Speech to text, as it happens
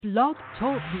Blog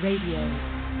Talk Radio.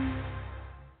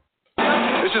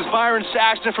 This is Byron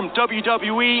Saxton from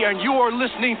WWE, and you are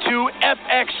listening to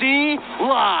FXE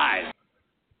Live.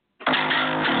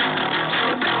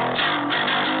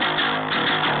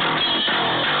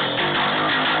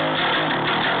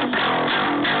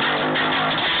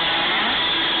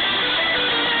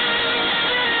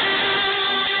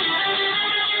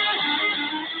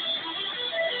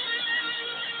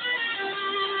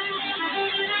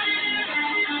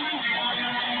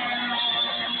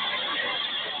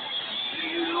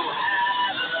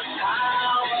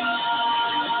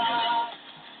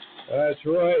 That's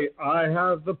right. I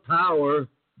have the power.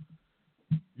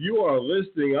 You are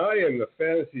listening. I am the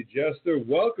Fantasy Jester.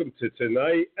 Welcome to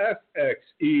tonight,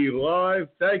 FXE Live.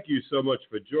 Thank you so much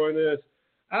for joining us.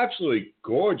 Absolutely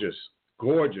gorgeous,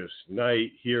 gorgeous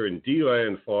night here in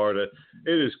D-Land, Florida.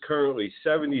 It is currently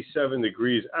 77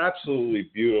 degrees.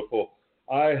 Absolutely beautiful.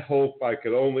 I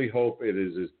could only hope it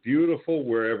is as beautiful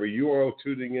wherever you are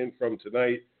tuning in from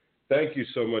tonight. Thank you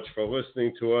so much for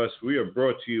listening to us. We are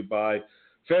brought to you by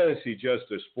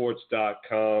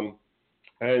FantasyJesterSports.com,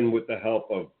 and with the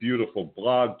help of beautiful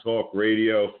Blog Talk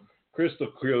Radio, crystal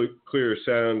clear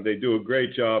sound. They do a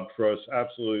great job for us.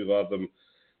 Absolutely love them.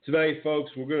 Tonight,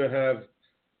 folks, we're going to have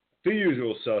the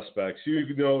usual suspects.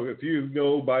 You know, if you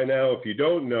know by now, if you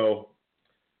don't know,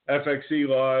 FXE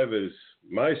Live is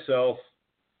myself.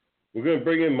 We're going to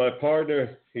bring in my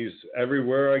partner. He's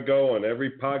everywhere I go on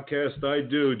every podcast I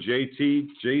do, JT,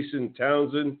 Jason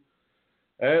Townsend.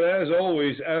 And as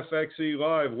always, FXE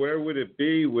Live, where would it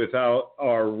be without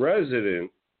our resident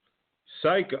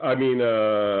psycho?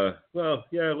 A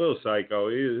little psycho.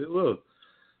 He's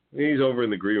over in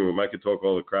the green room. I could talk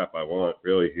all the crap I want,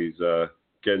 really. He's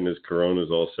getting his Coronas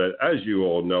all set. As you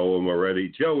all know him already,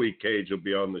 Joey Cage will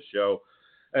be on the show.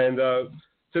 And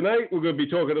tonight we're going to be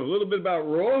talking a little bit about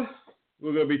Raw.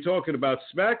 We're going to be talking about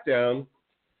SmackDown.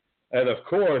 And, of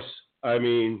course,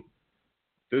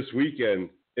 this weekend,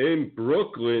 in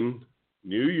Brooklyn,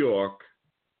 New York,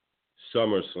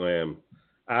 SummerSlam.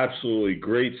 Absolutely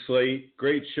great slate,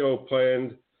 great show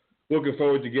planned. Looking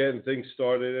forward to getting things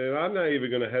started. And I'm not even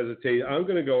going to hesitate. I'm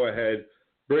going to go ahead,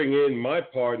 bring in my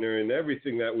partner in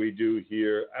everything that we do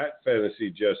here at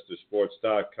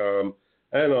FantasyJesterSports.com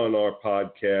and on our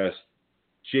podcast.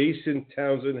 Jason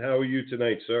Townsend, how are you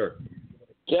tonight, sir?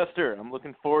 Jester, I'm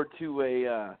looking forward to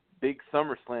a big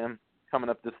SummerSlam coming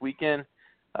up this weekend.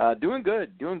 Doing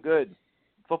good.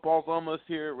 Football's almost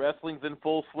here. Wrestling's in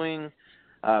full swing.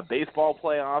 Baseball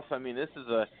playoffs. This is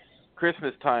a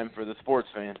Christmas time for the sports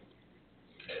fan.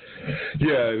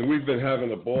 Yeah, and we've been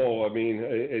having a ball.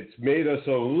 It's made us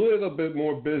a little bit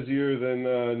more busier than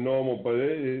normal, but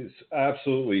it is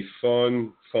absolutely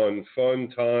fun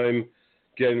time.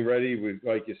 Getting ready.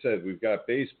 Like you said, we've got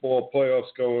baseball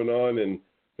playoffs going on, and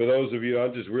for those of you,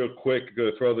 I'm just real quick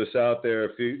going to throw this out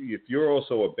there. If you're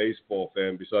also a baseball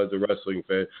fan besides a wrestling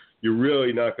fan, you're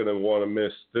really not going to want to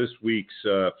miss this week's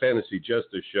Fantasy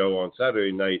Jester show on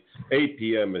Saturday night, 8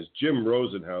 p.m. as Jim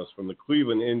Rosenhaus from the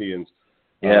Cleveland Indians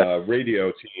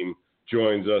radio team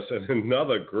joins us. And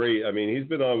another great, he's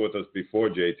been on with us before,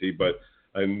 JT, but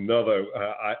another,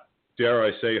 dare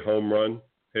I say, home run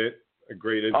hit, a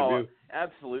great interview. Oh,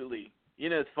 absolutely.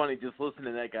 It's funny, just listening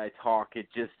to that guy talk, it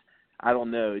just, I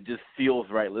don't know. It just feels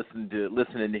right listening to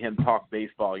him talk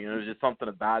baseball. There's just something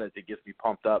about it that gets me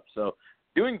pumped up. So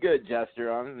doing good,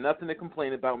 Jester. Nothing to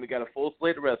complain about. We got a full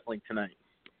slate of wrestling tonight.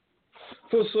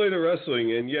 Full slate of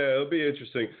wrestling, and yeah, it'll be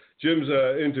interesting. Jim's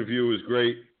interview was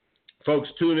great. Folks,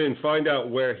 tune in, find out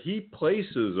where he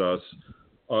places us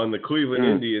on the Cleveland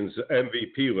Indians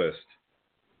MVP list.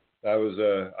 That was,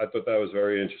 I thought that was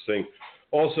very interesting.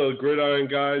 Also, Gridiron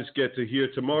guys get to hear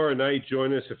tomorrow night.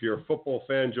 Join us. If you're a football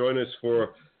fan, join us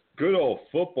for good old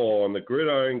football on the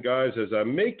Gridiron guys as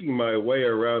I'm making my way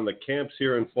around the camps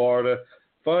here in Florida.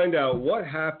 Find out what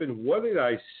happened. What did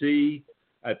I see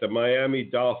at the Miami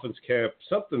Dolphins camp?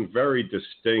 Something very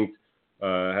distinct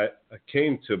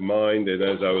came to mind, and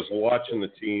as I was watching the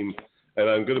team, and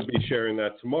I'm going to be sharing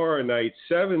that tomorrow night,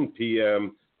 7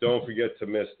 p.m. Don't forget to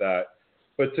miss that.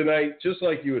 But tonight, just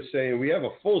like you were saying, we have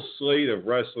a full slate of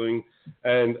wrestling,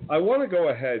 and I want to go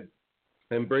ahead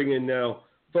and bring in now,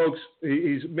 folks,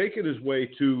 he's making his way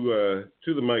to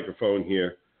the microphone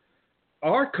here.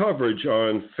 Our coverage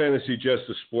on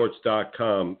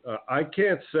FantasyJesterSports.com, I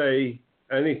can't say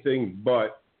anything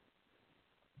but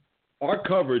our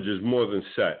coverage is more than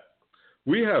set.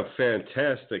 We have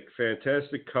fantastic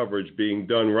coverage being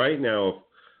done right now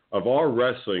of our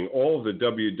wrestling. All of the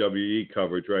WWE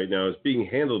coverage right now is being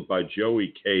handled by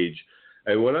Joey Cage.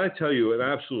 And when I tell you an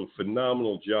absolute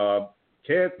phenomenal job,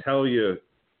 can't tell you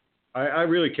I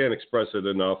really can't express it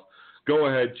enough. Go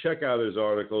ahead, check out his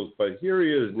articles. But here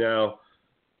he is now,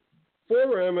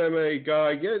 former MMA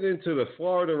guy, getting into the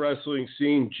Florida wrestling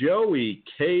scene. Joey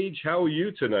Cage, how are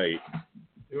you tonight?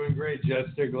 Doing great,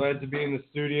 Jester. Glad to be in the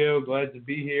studio. Glad to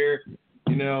be here.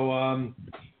 You know,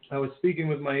 I was speaking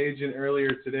with my agent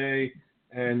earlier today,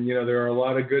 and you know there are a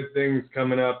lot of good things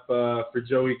coming up for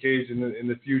Joey Cage in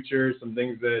the future. Some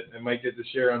things that I might get to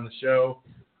share on the show,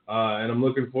 and I'm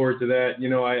looking forward to that. You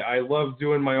know, I love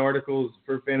doing my articles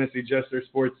for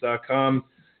FantasyJesterSports.com.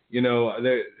 You know,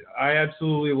 I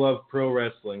absolutely love pro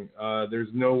wrestling. There's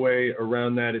no way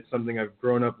around that. It's something I've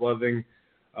grown up loving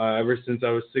ever since I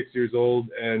was 6 years old,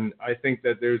 and I think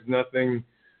that there's nothing,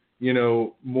 you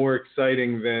know, more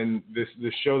exciting than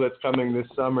the show that's coming this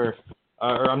summer,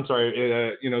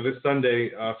 this Sunday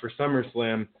for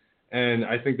SummerSlam, and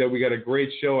I think that we got a great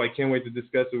show. I can't wait to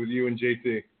discuss it with you and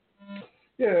JT.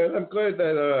 Yeah, I'm glad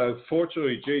that,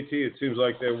 fortunately, JT, it seems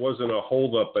like there wasn't a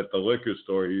holdup at the liquor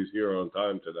store. He's here on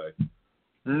time today.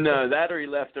 No, that or he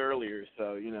left earlier,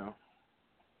 so, you know.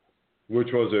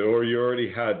 Which was it? Or you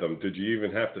already had them? Did you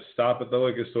even have to stop at the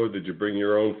liquor store? Did you bring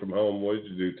your own from home? What did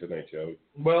you do tonight, Joey?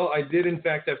 Well, I did, in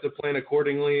fact, have to plan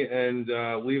accordingly and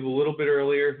leave a little bit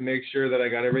earlier, make sure that I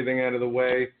got everything out of the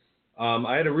way.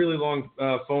 I had a really long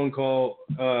phone call,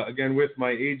 again, with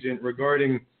my agent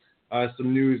regarding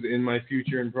some news in my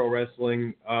future in pro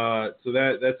wrestling. So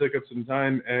that took up some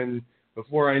time, and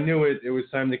before I knew it, it was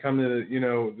time to come to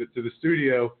the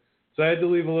studio. So I had to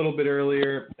leave a little bit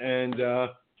earlier, and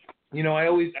you know, I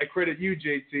credit you,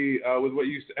 JT, with what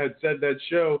you had said that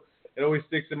show. It always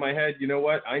sticks in my head. You know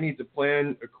what? I need to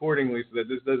plan accordingly so that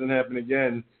this doesn't happen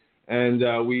again.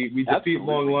 And we defeat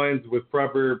long lines with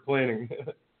proper planning.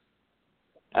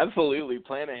 Absolutely,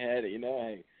 plan ahead. You know,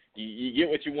 hey, you get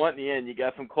what you want in the end. You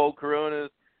got some cold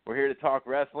Coronas. We're here to talk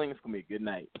wrestling. It's gonna be a good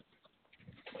night.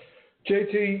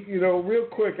 JT, you know, real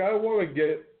quick,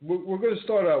 we're going to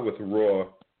start out with Raw,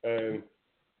 and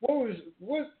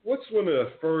what's one of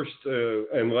the first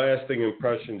and lasting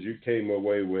impressions you came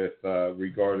away with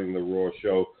regarding the Raw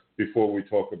show before we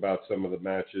talk about some of the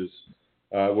matches?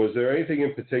 Was there anything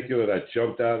in particular that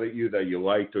jumped out at you that you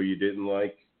liked or you didn't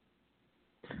like?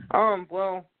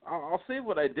 Well, I'll say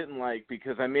what I didn't like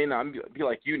because I may not be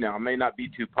like you now. I may not be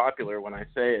too popular when I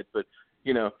say it, but,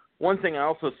 you know, one thing I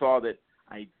also saw that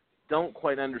I don't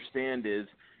quite understand is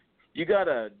you got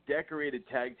a decorated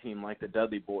tag team like the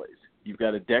Dudley Boys. You've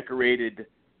got a decorated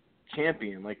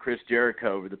champion like Chris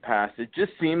Jericho over the past. It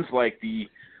just seems like the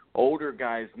older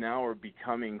guys now are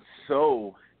becoming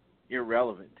so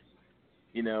irrelevant.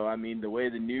 You know, I mean, the way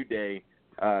the New Day,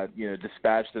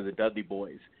 dispatched of the Dudley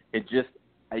Boys.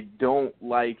 I don't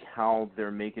like how they're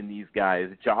making these guys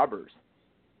jobbers.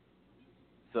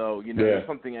 So, you know, There's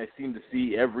something I seem to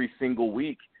see every single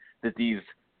week that these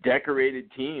decorated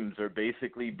teams are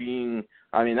basically being,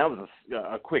 I mean, that was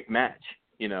a quick match,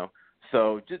 you know.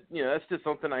 So, just, you know, that's just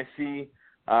something I see.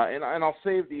 And I'll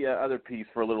save the other piece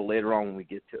for a little later on when we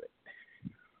get to it.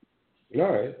 All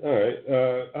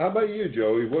right. How about you,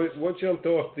 Joey? What jumped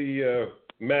off the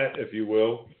mat, if you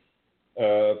will,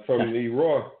 from the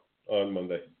Raw on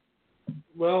Monday?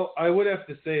 Well, I would have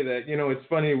to say that, you know, it's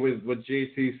funny with what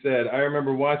JT said. I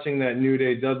remember watching that New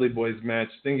Day Dudley Boys match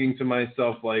thinking to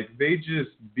myself, like, they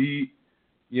just beat,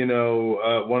 you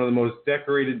know, one of the most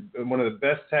decorated, one of the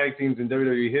best tag teams in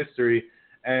WWE history.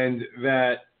 And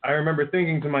that I remember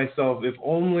thinking to myself, if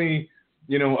only,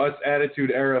 you know, us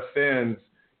Attitude Era fans,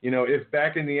 you know, if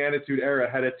back in the Attitude Era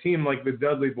had a team like the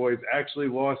Dudley Boys actually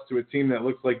lost to a team that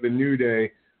looks like the New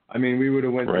Day, I mean, we would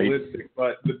have went ballistic.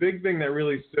 But the big thing that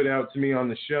really stood out to me on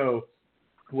the show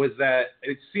was that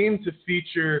it seemed to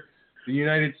feature the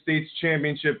United States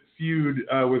Championship feud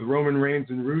with Roman Reigns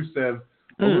and Rusev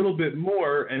a little bit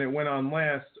more, and it went on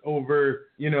last over,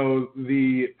 you know,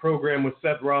 the program with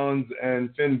Seth Rollins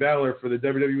and Finn Balor for the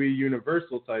WWE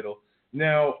Universal title.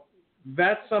 Now,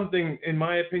 that's something, in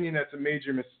my opinion, that's a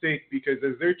major mistake because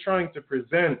as they're trying to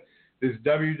present this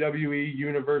WWE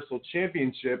Universal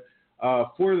Championship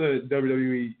for the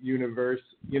WWE Universe,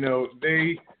 you know,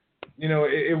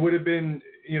 it would have been,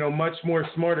 you know, much more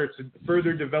smarter to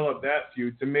further develop that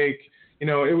feud to make, you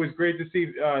know, it was great to see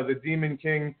the Demon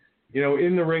King, you know,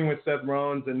 in the ring with Seth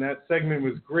Rollins, and that segment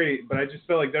was great, but I just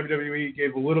felt like WWE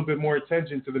gave a little bit more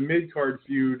attention to the mid-card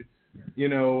feud, you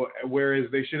know, whereas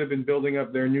they should have been building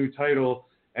up their new title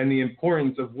and the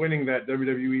importance of winning that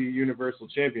WWE Universal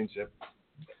Championship.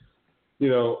 You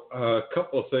know, a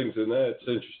couple of things, and that's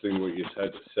interesting what you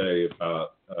had to say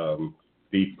about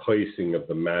the placing of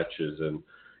the matches. And,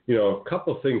 you know, a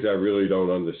couple of things I really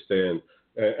don't understand,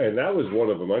 and that was one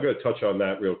of them. I'm going to touch on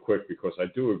that real quick because I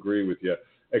do agree with you.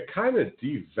 it kind of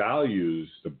devalues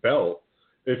the belt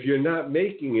if you're not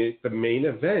making it the main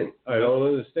event. I don't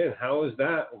understand. How is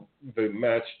that the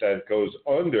match that goes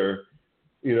under,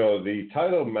 the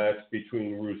title match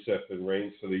between Rusev and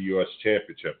Reigns for the U.S.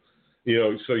 Championship?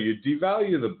 So you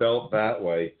devalue the belt that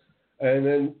way. And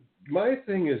then my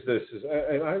thing is this,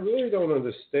 and I really don't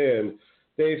understand,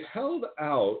 they've held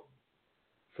out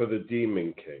for the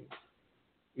Demon King.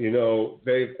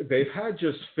 They've had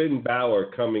just Finn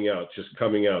Balor coming out.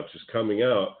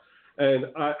 And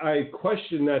I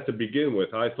questioned that to begin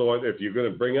with. I thought if you're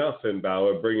going to bring out Finn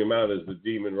Balor, bring him out as the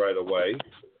Demon right away.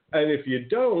 And if you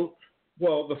don't,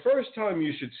 well, the first time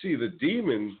you should see the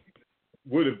Demon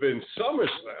would have been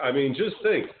SummerSlam. I mean, just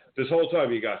think, this whole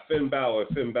time you got Finn Balor,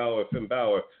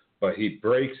 but he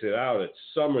breaks it out at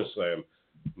SummerSlam.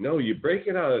 No, you break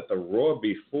it out at the Raw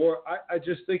before. I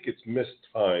just think it's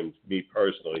mistimed, me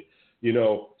personally.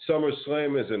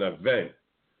 SummerSlam is an event.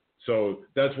 So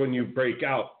that's when you break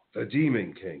out the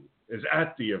Demon King is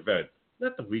at the event,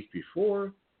 not the week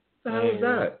before. What the hell is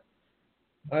that?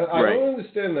 I don't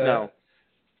understand that. No.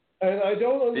 And I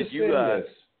don't understand this.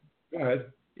 Go ahead.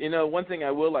 One thing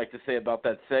I would like to say about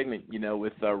that segment,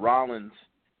 with Rollins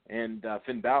and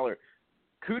Finn Balor,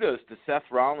 kudos to Seth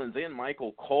Rollins and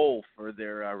Michael Cole for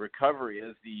their recovery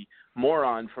as the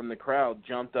moron from the crowd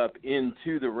jumped up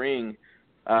into the ring.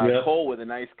 Cole with a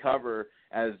nice cover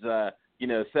as,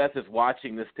 Seth is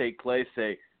watching this take place,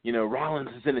 say, Rollins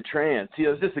is in a trance.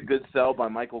 It's just a good sell by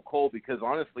Michael Cole because,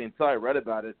 honestly, until I read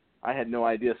about it, I had no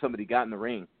idea somebody got in the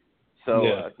ring.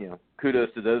 So, kudos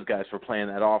to those guys for playing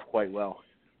that off quite well.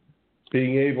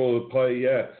 Being able to play,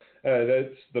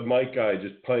 that's the mic guy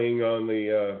just playing on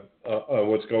the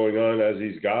what's going on as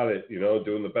he's got it,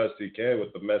 doing the best he can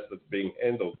with the mess that's being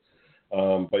handled.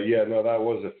 That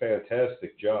was a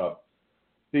fantastic job.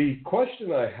 The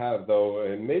question I have, though,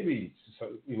 and maybe,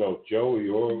 Joey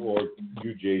or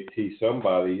you, JT,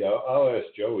 somebody, I'll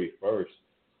ask Joey first.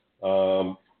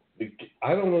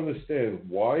 I don't understand,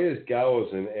 why is Gallows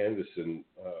and Anderson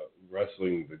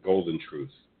wrestling the Golden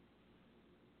Truth?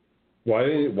 Why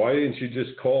didn't you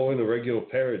just call in a regular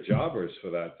pair of jobbers for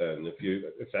that then?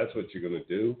 If that's what you're going to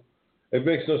do, it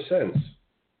makes no sense.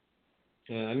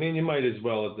 Yeah, I mean, you might as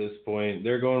well at this point.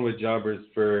 They're going with jobbers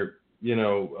for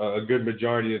a good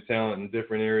majority of talent in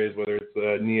different areas, whether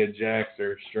it's Nia Jax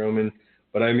or Strowman.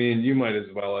 But I mean, you might as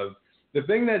well have. The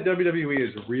thing that WWE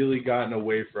has really gotten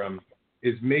away from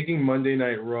is making Monday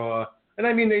Night Raw, and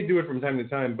I mean they do it from time to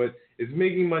time, but it's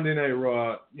making Monday Night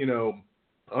Raw,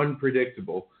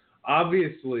 unpredictable.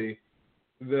 Obviously,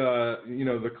 the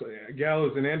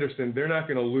Gallows and Anderson, they're not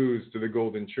going to lose to the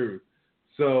Golden Truth.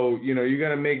 So, you got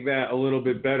to make that a little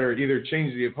bit better, either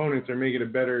change the opponents or make it a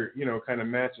better, kind of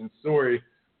match and story.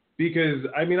 Because,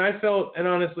 I mean, I felt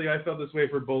this way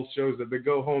for both shows, that the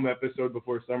Go Home episode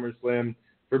before SummerSlam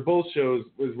for both shows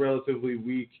was relatively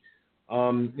weak.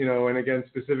 And again,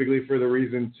 specifically for the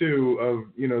reason, too, of,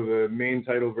 the main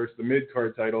title versus the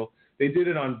mid-card title. They did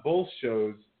it on both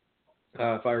shows,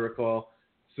 if I recall.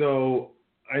 So,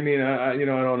 I mean, I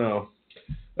don't know.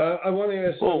 I want to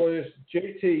ask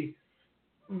JT,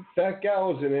 that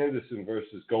Gallows and Anderson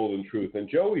versus Golden Truth, and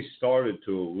Joey started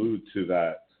to allude to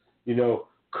that.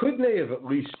 Couldn't they have at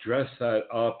least dressed that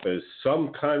up as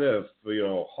some kind of,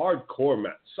 hardcore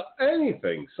match?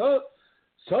 Anything,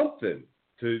 something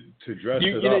to dress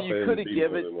it up you and could have be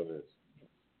given what it is.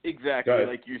 Exactly,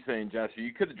 like you're saying, Joshua.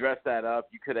 You could have dressed that up.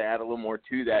 You could have added a little more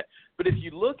to that. But if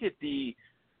you look at the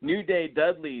New Day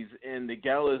Dudleys and the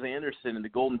Gallows Anderson and the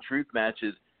Golden Truth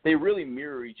matches, they really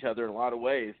mirror each other in a lot of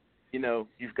ways.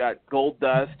 You've got Gold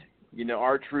Dust,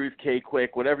 R-Truth,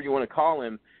 K-Quick, whatever you want to call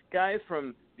him, guys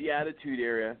from the Attitude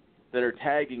Era that are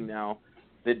tagging now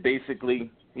that basically,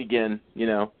 again,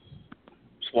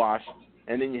 squash.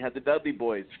 And then you have the Dudley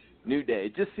Boys, New Day.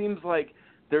 It just seems like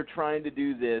they're trying to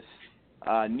do this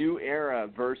new era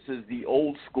versus the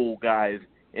old school guys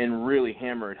and really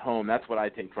hammer it home. That's what I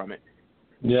take from it.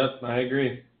 Yep, I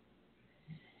agree.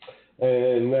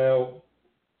 And now,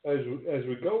 as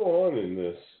we go on in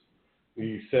this,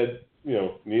 you said,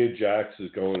 Nia Jax is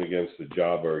going against the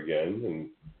jobber again, and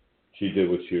she did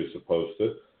what she was supposed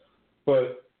to.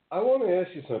 But I want to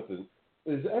ask you something.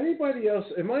 Is anybody else,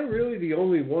 am I really the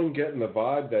only one getting the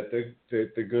vibe that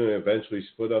they're going to eventually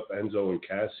split up Enzo and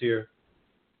Cass here?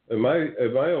 Am I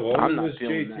alone in this,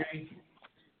 JT? That.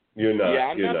 You're not. Yeah,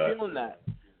 I'm not feeling that.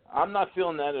 I'm not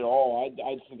feeling that at all.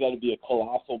 I think that would be a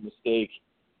colossal mistake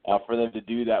for them to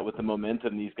do that with the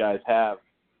momentum these guys have.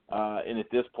 And at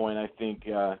this point, I think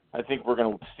we're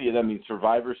going to see it. I mean,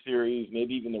 Survivor Series,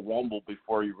 maybe even the Rumble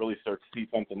before you really start to see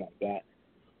something like that.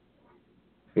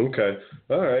 Okay.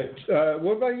 All right.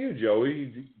 What about you,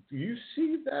 Joey? you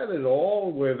see that at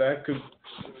all? Where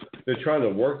they're trying to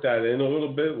work that in a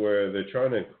little bit, where they're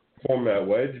trying to form that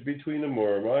wedge between them,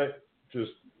 or am I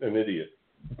just an idiot?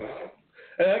 And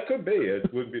that could be.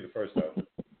 It wouldn't be the first time.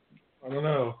 I don't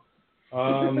know.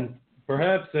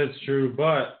 Perhaps that's true,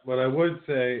 but what I would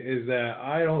say is that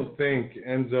I don't think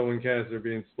Enzo and Cass are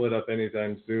being split up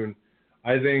anytime soon.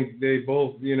 I think they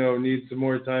both, need some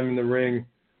more time in the ring.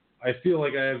 I feel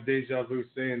like I have deja vu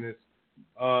saying this,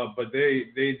 but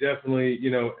they definitely,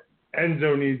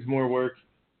 Enzo needs more work.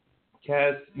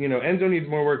 Cass, Enzo needs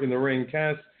more work in the ring.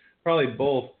 Cass, probably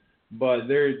both, but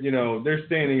they're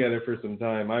staying together for some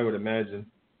time, I would imagine.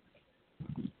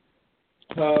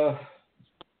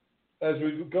 As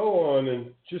we go on,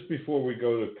 and just before we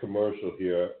go to commercial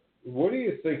here, what do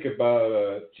you think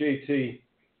about JT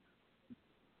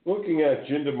looking at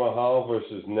Jinder Mahal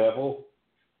versus Neville?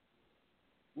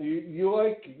 You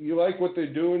like what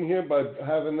they're doing here by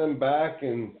having them back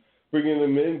and bringing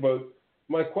them in, but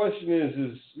my question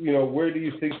is where do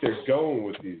you think they're going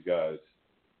with these guys?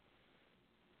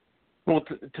 Well,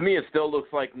 to me, it still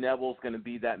looks like Neville's going to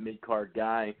be that mid-card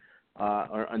guy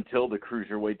or until the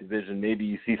cruiserweight division. Maybe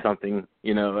you see something,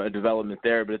 a development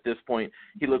there. But at this point,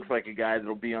 he looks like a guy that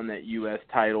will be on that U.S.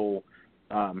 title,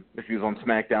 if he was on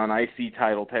SmackDown, IC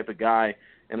title type of guy.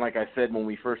 And like I said, when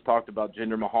we first talked about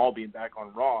Jinder Mahal being back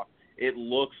on Raw, it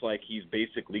looks like he's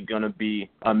basically going to be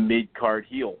a mid-card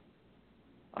heel.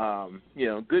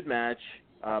 Good match,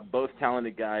 both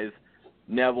talented guys.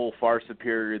 Neville far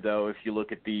superior, though, if you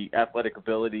look at the athletic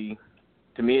ability.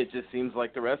 To me, it just seems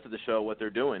like the rest of the show, what they're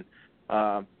doing.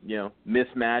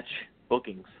 Mismatch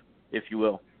bookings, if you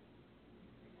will.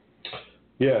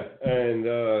 Yeah, and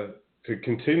to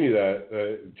continue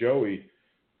that, Joey,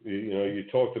 you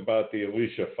talked about the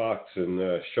Alicia Fox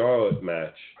and Charlotte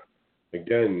match.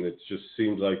 Again, it just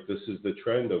seems like this is the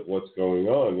trend of what's going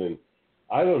on. And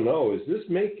I don't know, is this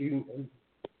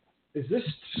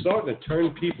starting to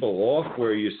turn people off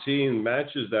where you're seeing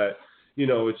matches that,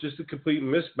 it's just a complete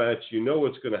mismatch. You know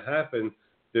what's going to happen.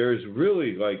 There's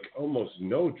really almost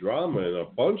no drama in a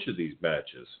bunch of these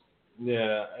matches.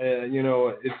 Yeah,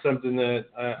 it's something that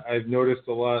I've noticed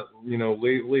a lot,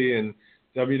 lately, and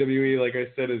WWE, like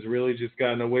I said, has really just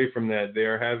gotten away from that. They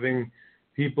are having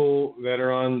people that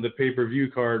are on the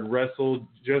pay-per-view card wrestle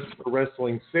just for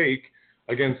wrestling's sake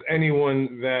against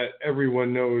anyone that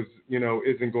everyone knows,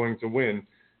 isn't going to win.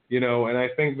 And I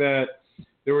think that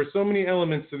there were so many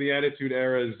elements to the Attitude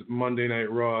Era's Monday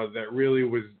Night Raw that really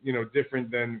was, different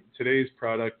than today's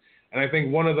product. And I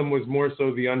think one of them was more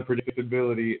so the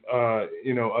unpredictability,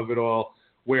 of it all,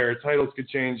 where titles could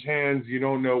change hands. You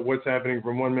don't know what's happening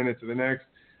from 1 minute to the next.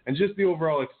 And just the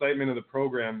overall excitement of the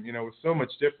program, was so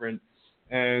much different.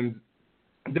 And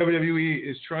WWE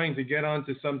is trying to get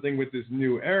onto something with this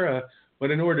new era.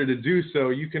 But in order to do so,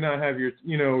 you cannot have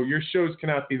your shows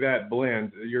cannot be that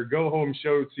bland. Your go-home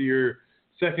show to your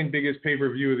second biggest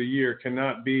pay-per-view of the year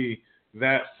cannot be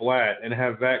that flat and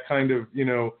have that kind of,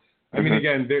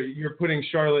 again, you're putting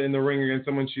Charlotte in the ring against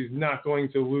someone she's not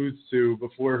going to lose to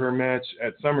before her match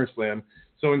at SummerSlam.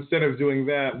 So instead of doing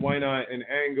that, why not an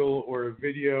angle or a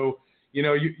video?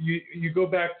 You go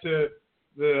back to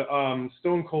the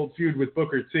Stone Cold feud with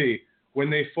Booker T when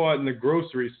they fought in the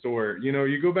grocery store.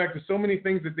 You go back to so many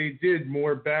things that they did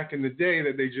more back in the day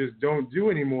that they just don't do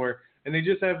anymore. And they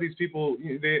just have these people,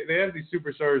 they have these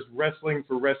superstars wrestling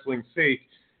for wrestling's sake.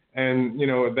 And,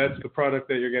 that's the product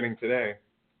that you're getting today.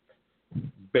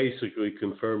 Basically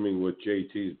confirming what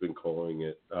JT's been calling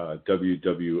it,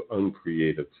 WW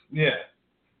uncreative. Yeah.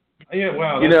 Yeah,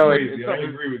 wow, that's crazy. I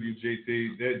agree with you,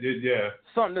 JT. Yeah.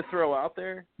 Something to throw out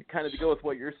there, kind of to go with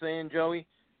what you're saying, Joey,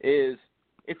 is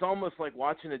it's almost like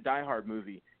watching a Die Hard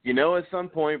movie. At some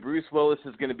point, Bruce Willis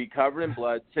is going to be covered in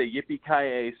blood, say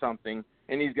yippee-ki-yay something,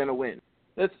 and he's going to win.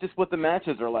 That's just what the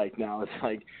matches are like now. It's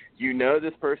like,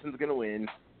 this person's going to win.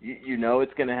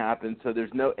 It's going to happen, so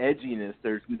there's no edginess.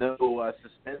 There's no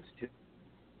suspense to it.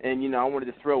 And, I wanted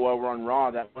to throw while we're on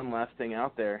Raw that one last thing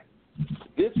out there.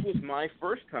 This was my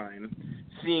first time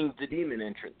seeing the Demon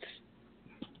entrance.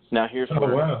 Now, here's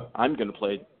where I'm going to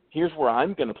play. Here's where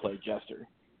I'm going to play Jester.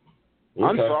 Okay.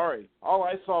 I'm sorry. All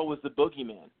I saw was the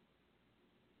Boogeyman.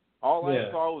 All I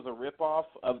saw was a ripoff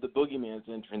of the Boogeyman's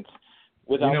entrance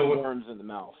without the worms in the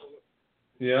mouth.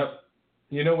 Yeah.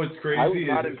 You know what's crazy is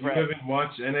if you haven't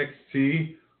watched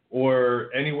NXT or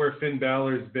anywhere Finn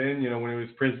Balor's been, when it was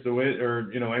Prince DeWitt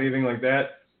or, anything like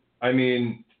that, I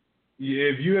mean,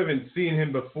 if you haven't seen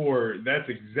him before, that's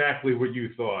exactly what you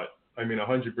thought. I mean,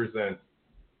 100%.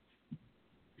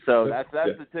 So that's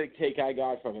the take I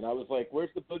got from it. I was like, where's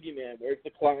the Boogeyman? Where's the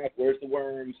clock? Where's the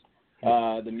worms?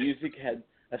 The music had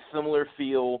a similar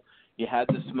feel. You had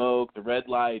the smoke, the red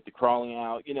light, the crawling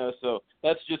out, so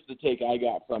that's just the take I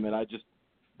got from it. I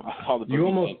saw the You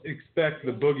almost expect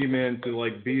the boogeyman to,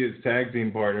 like, be his tag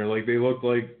team partner. Like, they look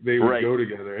like they would go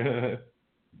together.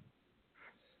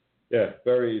 Yeah,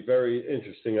 very, very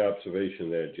interesting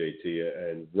observation there, JT,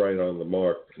 and right on the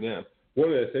mark. Yeah.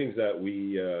 One of the things that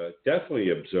we definitely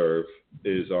observe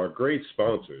is our great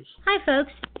sponsors. Hi,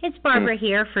 folks. It's Barbara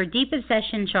here for Deep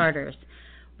Obsession Charters.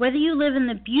 Whether you live in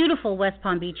the beautiful West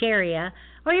Palm Beach area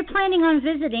or you're planning on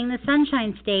visiting the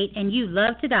Sunshine State and you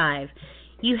love to dive,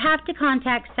 you have to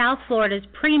contact South Florida's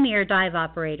premier dive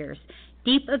operators,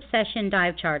 Deep Obsession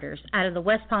Dive Charters, out of the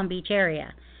West Palm Beach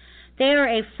area. They are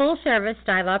a full-service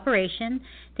dive operation.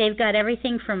 They've got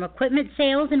everything from equipment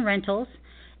sales and rentals,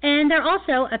 and they're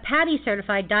also a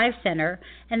PADI-certified dive center,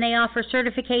 and they offer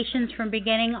certifications from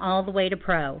beginning all the way to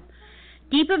pro.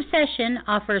 Deep Obsession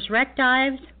offers wreck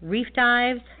dives, reef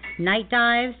dives, night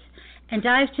dives, and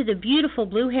dives to the beautiful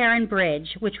Blue Heron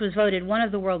Bridge, which was voted one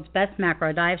of the world's best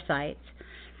macro dive sites.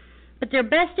 But their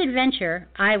best adventure,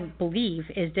 I believe,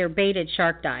 is their baited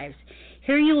shark dives.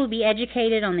 Here you will be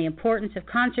educated on the importance of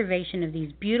conservation of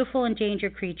these beautiful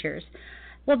endangered creatures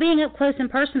while being up close and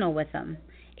personal with them.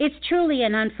 It's truly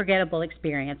an unforgettable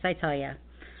experience, I tell you.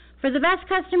 For the best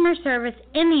customer service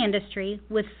in the industry,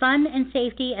 with fun and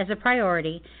safety as a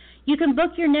priority, you can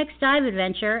book your next dive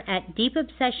adventure at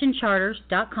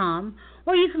deepobsessioncharters.com,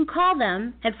 or you can call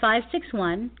them at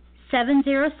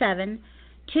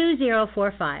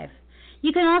 561-707-2045.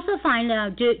 You can also find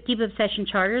Deep Obsession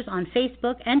Charters on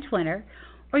Facebook and Twitter,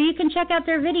 or you can check out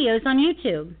their videos on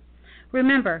YouTube.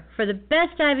 Remember, for the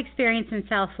best dive experience in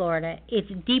South Florida,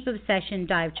 it's Deep Obsession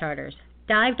Dive Charters.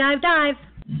 Dive, dive, dive!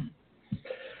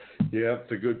 Yep,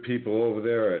 the good people over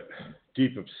there at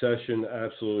Deep Obsession,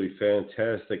 absolutely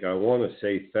fantastic. I want to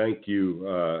say thank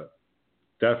you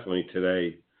definitely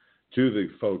today to the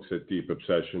folks at Deep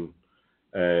Obsession.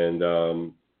 And, I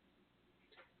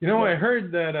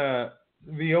heard that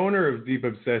the owner of Deep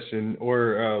Obsession,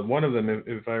 or one of them,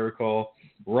 if I recall,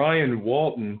 Ryan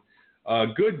Walton,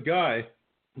 good guy,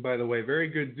 by the way, very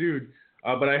good dude.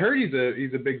 But I heard he's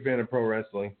a big fan of pro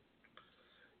wrestling.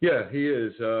 Yeah, he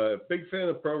is a big fan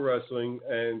of pro wrestling,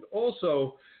 and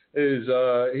also is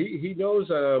he knows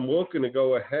that I'm looking to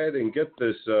go ahead and get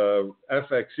this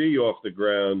FXE off the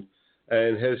ground,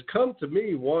 and has come to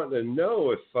me wanting to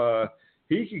know if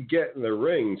he could get in the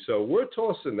ring. So we're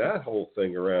tossing that whole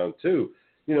thing around too.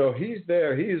 He's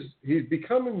there. He's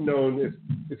becoming known.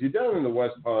 If you're down in the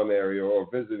West Palm area or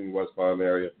visiting West Palm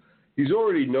area, he's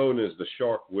already known as the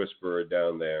Shark Whisperer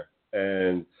down there.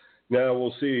 And now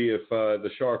we'll see if the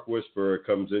Shark Whisperer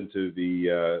comes into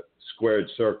the squared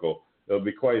circle. It'll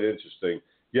be quite interesting.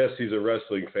 Yes, he's a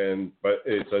wrestling fan, but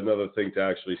it's another thing to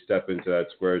actually step into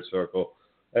that squared circle.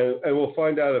 And we'll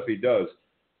find out if he does.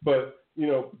 But,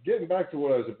 getting back to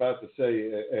what I was about to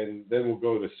say, and then we'll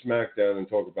go to SmackDown and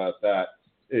talk about that,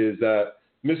 is that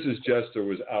Mrs. Jester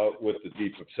was out with the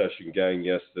Deep Obsession gang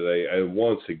yesterday, and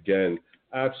once again,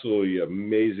 absolutely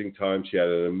amazing time. She had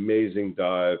an amazing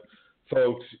dive.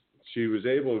 Folks, she was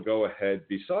able to go ahead,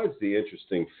 besides the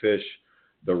interesting fish,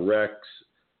 the wrecks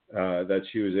that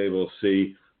she was able to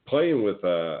see, playing with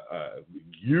a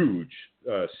huge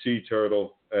sea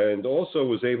turtle, and also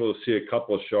was able to see a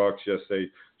couple of sharks yesterday.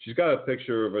 She's got a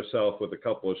picture of herself with a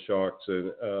couple of sharks,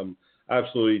 and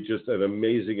absolutely just an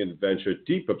amazing adventure.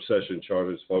 Deep Obsession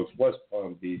Charters, folks, West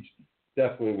Palm Beach.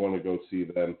 Definitely want to go see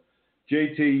them.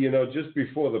 JT, just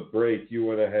before the break, you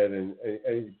went ahead and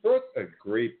brought a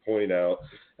great point out.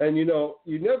 And, you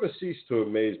never cease to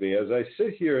amaze me. As I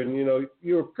sit here and,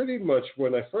 you're pretty much,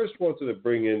 when I first wanted to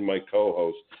bring in my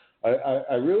co-host,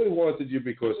 I really wanted you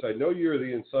because I know you're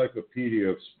the encyclopedia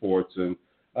of sports and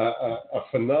a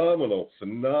phenomenal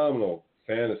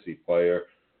fantasy player.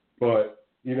 But,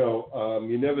 you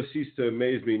never cease to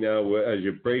amaze me now as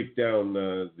you break down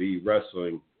the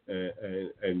wrestling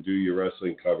and do your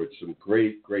wrestling coverage. Some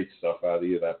great stuff out of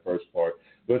you, that first part.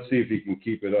 Let's see if you can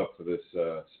keep it up for this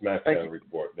SmackDown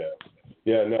report now.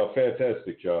 Yeah, no,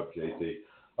 fantastic job, JT.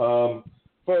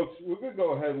 Folks, we're going to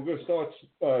go ahead. We're going to start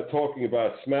talking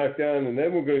about SmackDown, and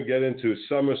then we're going to get into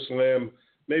SummerSlam.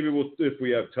 Maybe if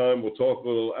we have time, we'll talk a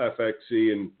little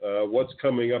FXE and what's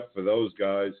coming up for those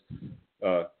guys,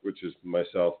 which is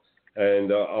myself,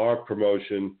 and our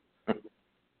promotion.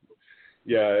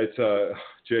 Yeah, it's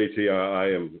JT. I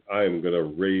am going to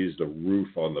raise the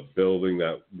roof on the building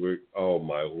that we're. Oh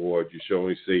my Lord! You should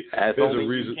only see. As There's only a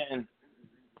reason. you can.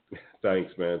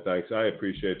 Thanks, man. Thanks. I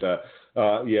appreciate that.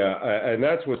 And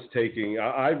that's what's taking.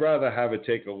 I'd rather have it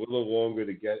take a little longer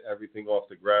to get everything off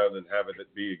the ground than have it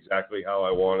be exactly how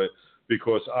I want it,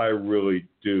 because I really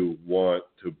do want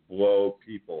to blow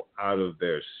people out of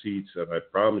their seats. And I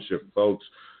promise you, folks,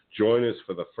 join us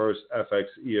for the first FXE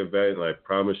event, and I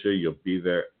promise you'll be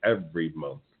there every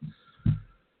month.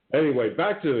 Anyway,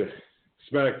 back to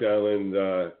SmackDown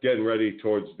and getting ready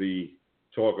towards the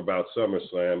talk about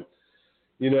SummerSlam.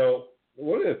 You know,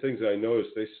 one of the things I noticed,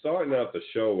 they started out the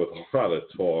show with a lot of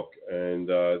talk, and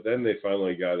then they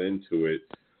finally got into it.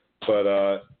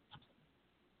 But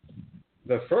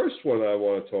the first one I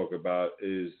want to talk about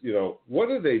is, you know, what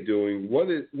are they doing? What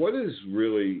is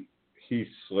really Heath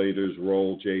Slater's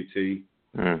role, JT?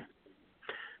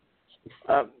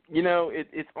 You know,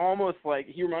 it's almost like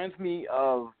he reminds me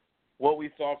of what we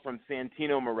saw from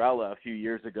Santino Marella a few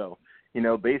years ago. You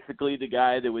know, basically the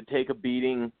guy that would take a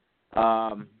beating,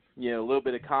 you know, a little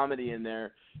bit of comedy in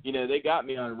there. You know, they got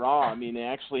me on Raw. I mean, they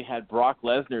actually had Brock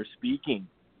Lesnar speaking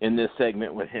in this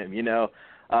segment with him, you know.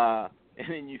 And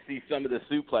then you see some of the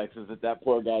suplexes that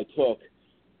poor guy took.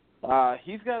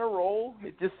 He's got a role.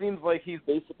 It just seems like he's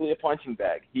basically a punching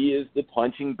bag. He is the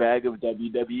punching bag of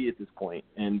WWE at this point,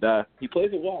 and he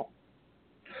plays it well.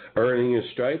 Earning his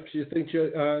stripes, you think,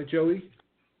 Joey?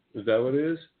 Is that what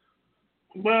it is?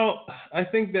 Well, I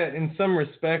think that in some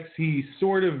respects he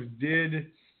sort of did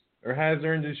or has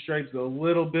earned his stripes a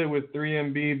little bit with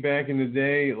 3MB back in the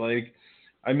day. Like,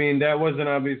 I mean, that wasn't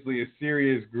obviously a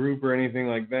serious group or anything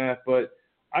like that, but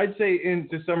I'd say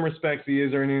to some respects he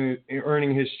is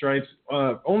earning his stripes,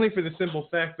 only for the simple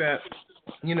fact that,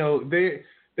 you know, they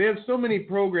have so many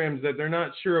programs that they're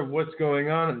not sure of what's going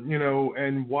on, you know,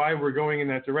 and why we're going in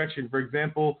that direction. For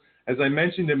example, as I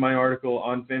mentioned in my article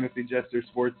on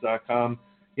FantasyJesterSports.com,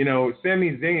 you know,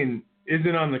 Sami Zayn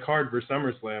isn't on the card for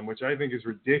SummerSlam, which I think is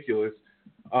ridiculous.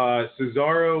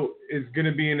 Cesaro is going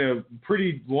to be in a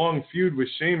pretty long feud with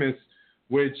Sheamus,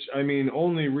 which, I mean,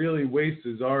 only really wastes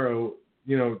Cesaro,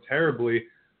 you know, terribly.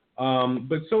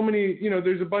 But so many, you know,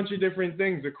 there's a bunch of different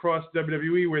things across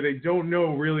WWE where they don't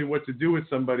know really what to do with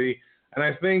somebody. And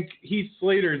I think Heath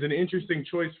Slater is an interesting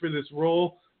choice for this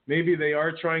role. Maybe they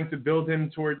are trying to build him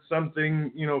towards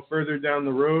something, you know, further down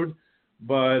the road.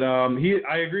 But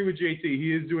I agree with JT.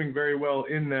 He is doing very well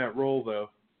in that role,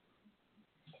 though.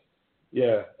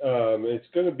 Yeah, it's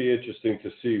going to be interesting to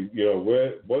see, you know,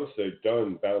 where once they're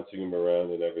done bouncing him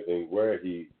around and everything, where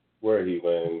he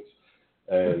lands.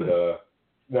 And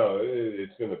no,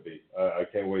 it's going to be. I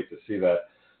can't wait to see that.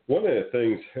 One of the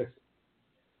things,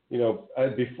 you know,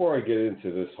 before I get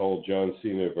into this whole John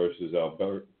Cena versus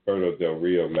Alberto Del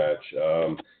Rio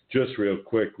match, just real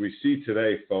quick, we see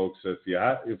today, folks, if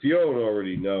you don't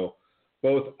already know,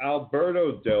 both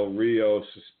Alberto Del Rio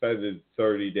suspended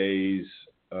 30 days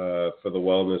for the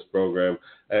wellness program,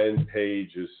 and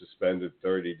Paige is suspended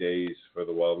 30 days for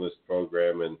the wellness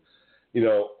program. And, you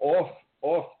know,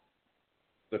 off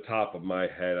the top of my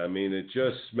head, I mean, it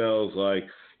just smells like,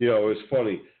 you know, it's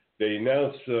funny. They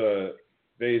announced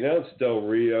Del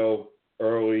Rio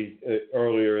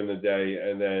earlier in the day,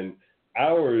 and then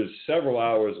several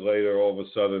hours later, all of a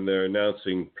sudden they're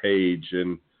announcing Paige,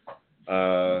 and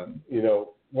you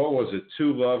know, what was it?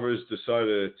 Two lovers decided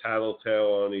to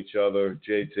tattletale on each other.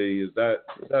 JT, is that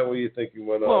what you think you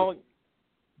went on? Well,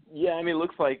 yeah, I mean, it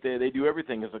looks like they do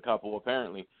everything as a couple,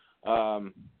 apparently.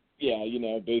 Yeah, you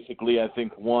know, basically, I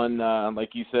think one,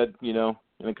 like you said, you know,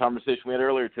 in a conversation we had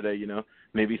earlier today, you know,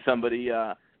 maybe somebody, you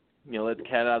know, let the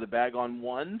cat out of the bag on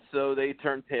one, so they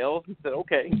turned tails and said,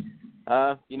 okay,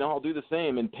 you know, I'll do the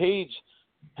same. And Paige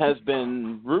has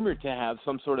been rumored to have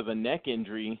some sort of a neck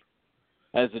injury,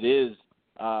 as it is,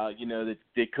 you know, that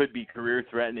it could be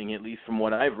career-threatening, at least from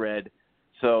what I've read.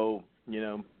 So, you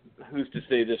know, who's to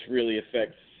say this really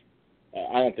affects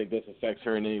I don't think this affects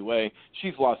her in any way.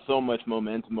 She's lost so much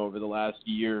momentum over the last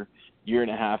year and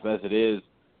a half as it is.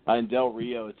 And Del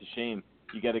Rio, it's a shame.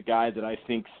 You got a guy that I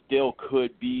think still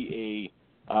could be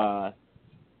a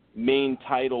main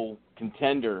title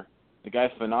contender. The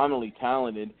guy's phenomenally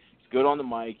talented. He's good on the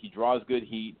mic. He draws good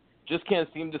heat. Just can't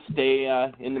seem to stay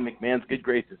in the McMahon's good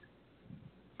graces.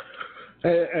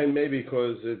 And maybe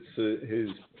because it's his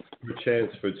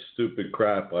chance for stupid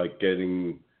crap like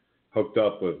getting hooked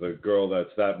up with a girl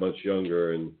that's that much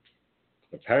younger, and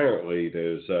apparently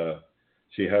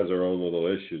she has her own little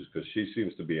issues because she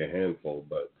seems to be a handful.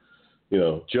 But, you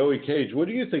know, Joey Cage, what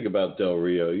do you think about Del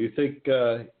Rio? You think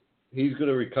he's going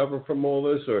to recover from all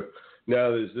this, or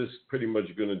now is this pretty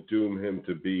much going to doom him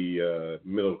to be a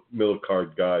middle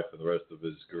card guy for the rest of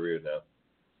his career now?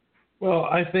 Well,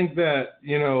 I think that,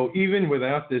 you know, even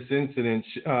without this incident,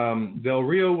 Del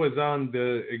Rio was on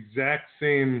the exact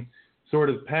same sort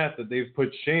of path that they've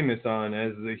put Sheamus on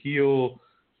as the heel,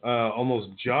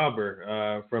 almost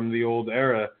jobber from the old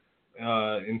era.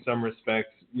 in some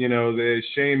respects. The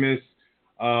Sheamus,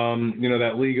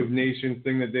 that League of Nations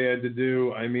thing that they had to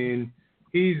do. I mean,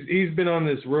 he's been on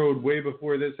this road way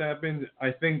before this happened.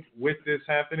 I think with this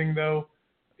happening, though,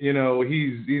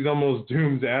 he's almost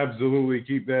doomed to absolutely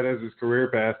keep that as his career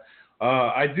path.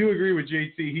 I do agree with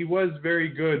JT. He was very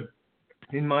good,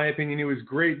 in my opinion. He was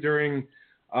great during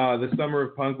the Summer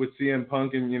of Punk with CM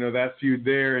Punk and, that feud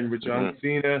there, and with John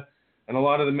Cena. And a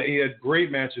lot of them, he had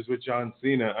great matches with John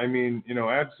Cena. I mean,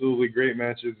 absolutely great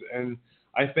matches. And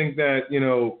I think that,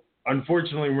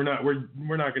 unfortunately, we're not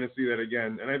going to see that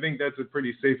again. And I think that's a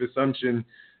pretty safe assumption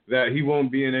that he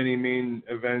won't be in any main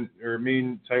event or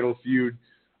main title feud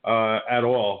at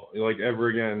all, like ever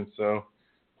again. So,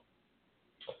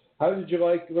 how did you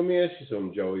like? Let me ask you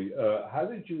something, Joey. How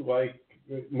did you like?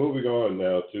 Moving on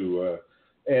now to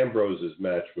Ambrose's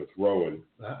match with Rowan.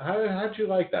 How did you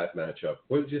like that matchup?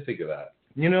 What did you think of that?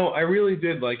 I really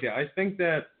did like it. I think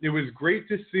that it was great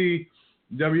to see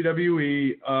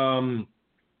WWE,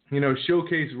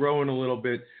 showcase Rowan a little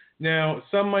bit. Now,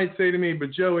 some might say to me,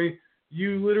 but Joey,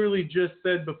 you literally just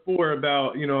said before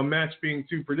about, a match being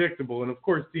too predictable. And, of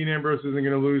course, Dean Ambrose isn't going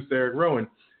to lose to Eric Rowan.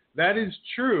 That is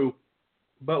true,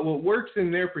 but what works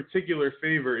in their particular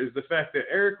favor is the fact that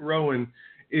Eric Rowan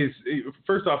is,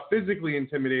 first off, physically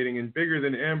intimidating and bigger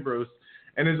than Ambrose,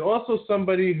 and is also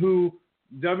somebody who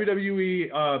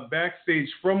WWE backstage,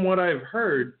 from what I've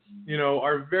heard,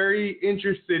 are very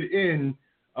interested in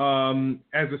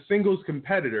as a singles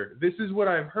competitor. This is what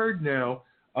I've heard now,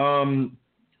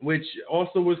 which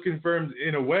also was confirmed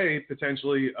in a way,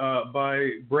 potentially, by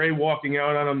Bray walking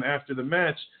out on him after the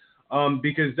match,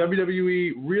 because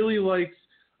WWE really likes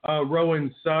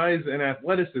Rowan's size and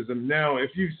athleticism. Now,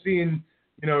 if you've seen,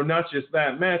 not just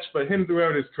that match, but him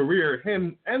throughout his career,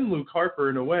 him and Luke Harper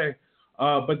in a way,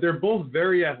 but they're both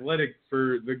very athletic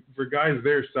for guys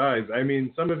their size. I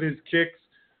mean, some of his kicks,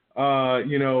 a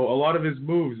lot of his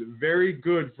moves, very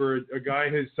good for a guy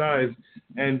his size.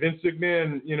 And Vince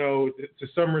McMahon, to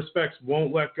some respects,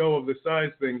 won't let go of the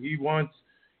size thing. He wants,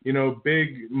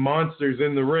 big monsters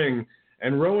in the ring.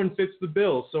 And Rowan fits the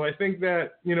bill. So I think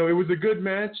that, it was a good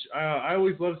match. I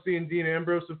always love seeing Dean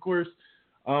Ambrose, of course.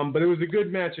 But it was a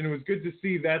good match, and it was good to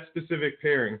see that specific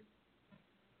pairing.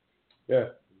 Yeah.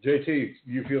 JT,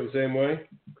 you feel the same way?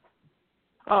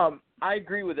 I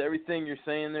agree with everything you're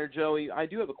saying there, Joey. I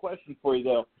do have a question for you,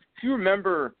 though. If you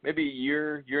remember maybe a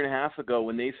year and a half ago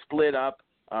when they split up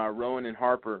Rowan and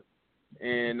Harper,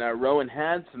 and Rowan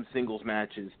had some singles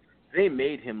matches, they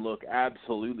made him look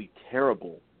absolutely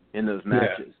terrible in those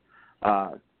matches. Yeah.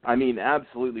 I mean,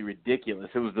 absolutely ridiculous.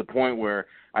 It was the point where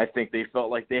I think they felt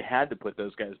like they had to put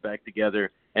those guys back together,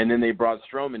 and then they brought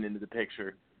Strowman into the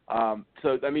picture.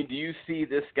 So, I mean, do you see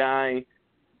this guy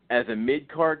as a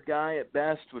mid-card guy at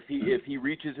best if he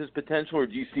reaches his potential, or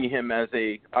do you see him as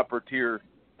a upper-tier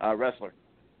wrestler?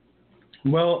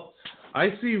 Well, I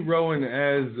see Rowan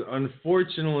as,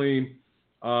 unfortunately,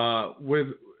 with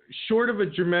short of a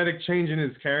dramatic change in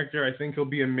his character, I think he'll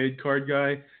be a mid-card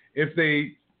guy. If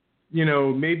they,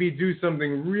 maybe do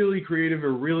something really creative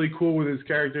or really cool with his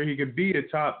character, he could be a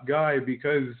top guy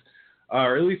because,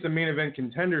 or at least a main event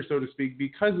contender, so to speak,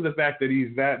 because of the fact that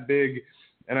he's that big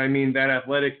and, I mean, that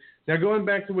athletic. Now, going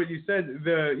back to what you said,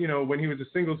 when he was a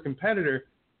singles competitor,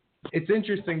 it's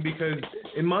interesting because,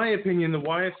 in my opinion, the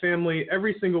Wyatt family,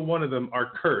 every single one of them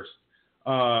are cursed.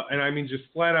 And I mean just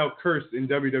flat out cursed in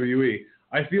WWE.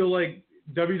 I feel like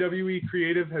WWE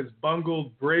creative has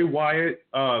bungled Bray Wyatt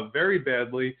very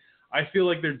badly. I feel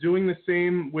like they're doing the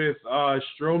same with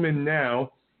Strowman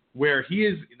now, where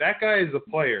that guy is a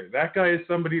player. That guy is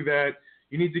somebody that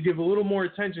you need to give a little more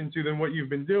attention to than what you've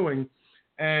been doing.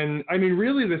 And, I mean,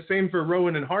 really the same for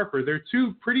Rowan and Harper. They're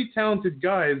two pretty talented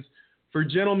guys for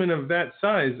gentlemen of that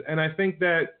size. And I think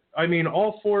that, I mean,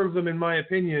 all four of them, in my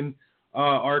opinion,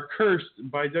 are cursed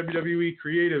by WWE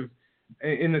creative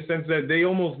in the sense that they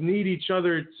almost need each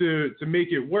other to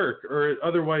make it work, or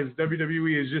otherwise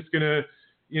WWE is just going to,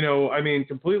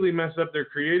 completely mess up their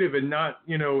creative and not,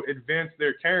 advance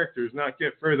their characters, not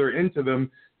get further into them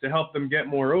to help them get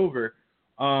more over.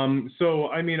 So,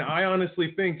 I mean, I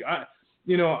honestly think,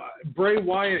 Bray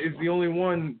Wyatt is the only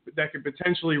one that could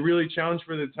potentially really challenge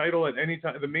for the title at any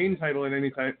time, the main title at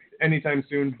anytime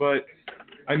soon. But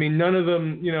I mean, none of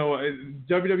them,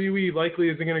 WWE likely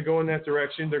isn't going to go in that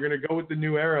direction. They're going to go with the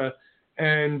new era.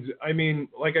 And I mean,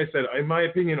 like I said, in my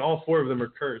opinion, all four of them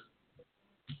are cursed.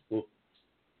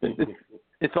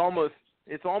 It's almost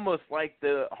like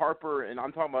the Harper, and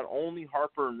I'm talking about only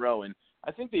Harper and Rowan.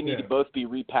 I think they need to both be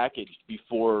repackaged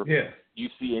before you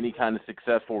see any kind of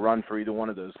successful run for either one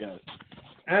of those guys.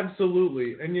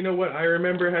 Absolutely. And you know what? I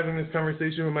remember having this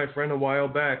conversation with my friend a while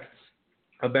back,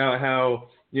 about how,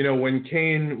 when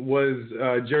Kane was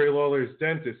Jerry Lawler's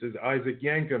dentist as Isaac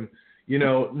Yankem,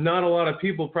 not a lot of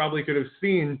people probably could have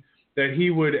seen that he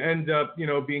would end up,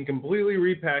 being completely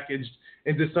repackaged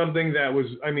into something that was,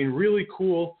 really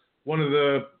cool. One of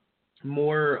the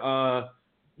more,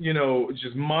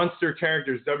 just monster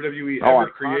characters WWE ever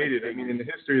created. In the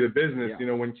history of the business,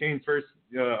 when Kane first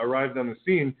arrived on the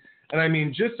scene.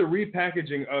 And just a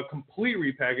repackaging, a complete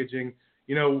repackaging,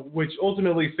 which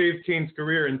ultimately saved Kane's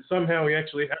career, and somehow he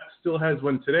actually still has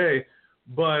one today.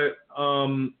 But,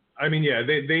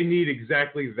 they need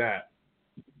exactly that.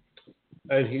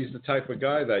 And he's the type of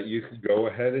guy that you could go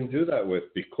ahead and do that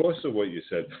with because of what you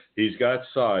said. He's got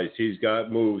size, he's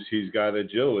got moves, he's got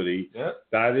agility. Yep.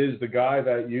 That is the guy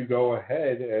that you go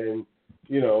ahead and,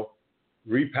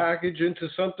 repackage into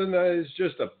something that is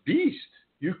just a beast.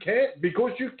 You can't,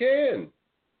 because you can.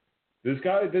 This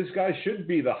guy should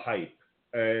be the hype.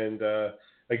 And,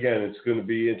 again, it's going to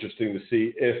be interesting to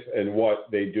see if and what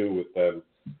they do with them.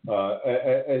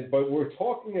 But we're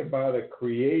talking about a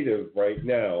creative right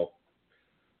now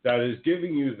that is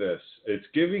giving you this. It's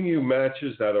giving you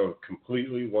matches that are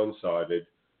completely one-sided.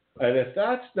 And if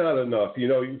that's not enough,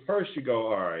 first you go,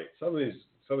 all right, some of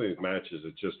these matches are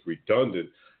just redundant.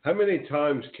 How many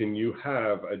times can you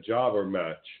have a jobber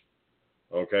match?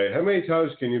 Okay, how many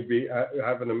times can you be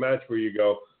having a match where you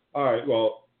go, all right,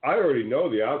 well, I already know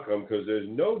the outcome because there's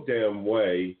no damn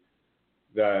way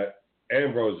that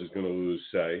Ambrose is going to lose,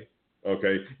 say,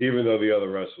 okay, even though the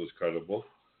other wrestler is credible.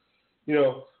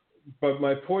 But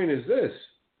my point is this.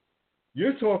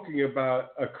 You're talking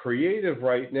about a creative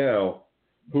right now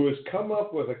who has come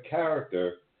up with a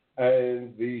character,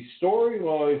 and the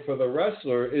storyline for the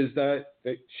wrestler is that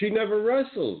she never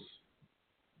wrestles.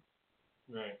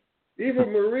 Right.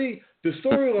 Even Marie, the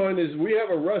storyline is we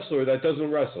have a wrestler that doesn't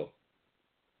wrestle.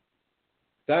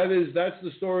 That's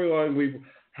the storyline.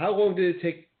 How long did it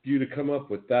take you to come up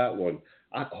with that one?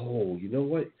 You know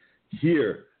what?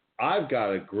 Here, I've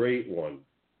got a great one.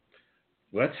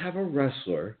 Let's have a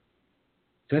wrestler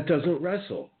that doesn't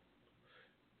wrestle.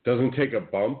 Doesn't take a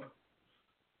bump.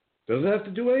 Doesn't have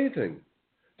to do anything.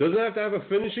 Doesn't have to have a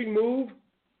finishing move.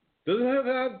 Doesn't have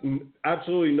to have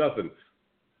absolutely nothing.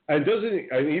 And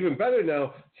even better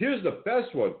now, here's the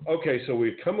best one. Okay, so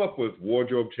we've come up with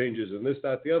wardrobe changes and this,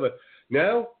 that, the other.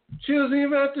 Now, she doesn't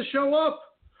even have to show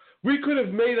up. We could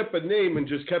have made up a name and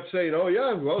just kept saying, oh,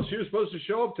 yeah, well, she was supposed to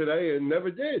show up today and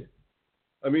never did.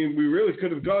 We really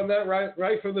could have gone that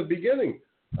right from the beginning.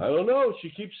 I don't know.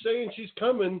 She keeps saying she's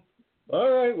coming.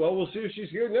 All right, well, we'll see if she's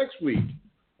here next week.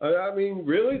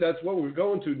 Really? That's what we're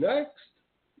going to next?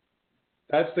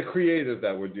 That's the creative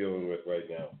that we're dealing with right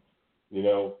now.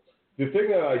 The thing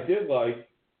that I did like,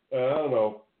 I don't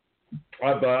know,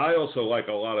 but I also like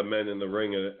a lot of men in the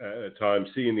ring at a time,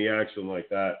 seeing the action like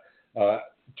that.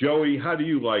 Joey, how do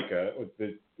you like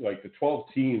the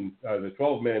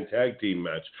 12-man tag team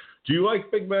match? Do you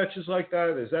like big matches like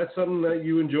that? Is that something that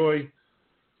you enjoy?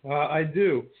 I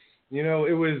do.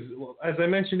 It was, as I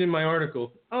mentioned in my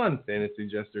article on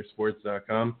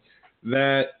FantasyJesterSports.com,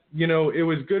 that, it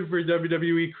was good for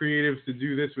WWE creatives to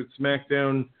do this with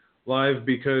SmackDown Live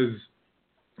because,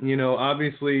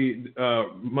 obviously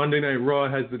Monday Night Raw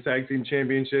has the tag team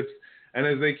championships. And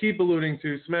as they keep alluding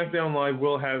to, SmackDown Live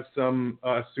will have some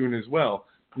soon as well.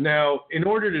 Now, in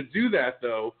order to do that,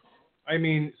 though,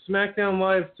 SmackDown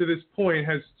Live to this point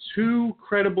has two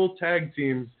credible tag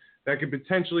teams that could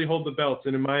potentially hold the belts.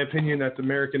 And in my opinion, that's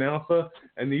American Alpha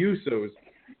and the Usos.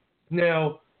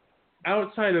 Now,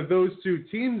 outside of those two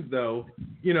teams, though,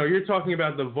 you're talking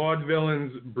about the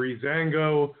Vaudevillains,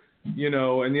 Breezango,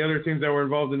 and the other teams that were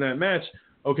involved in that match,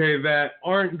 okay, that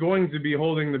aren't going to be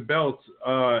holding the belts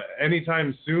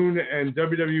anytime soon. And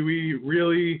WWE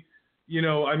really,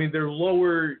 they're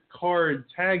lower card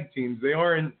tag teams. They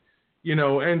aren't,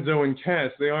 Enzo and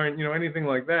Cass. They aren't, anything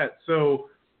like that. So,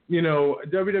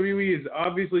 WWE is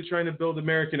obviously trying to build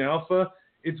American Alpha.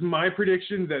 It's my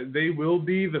prediction that they will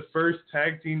be the first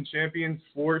tag team champions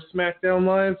for SmackDown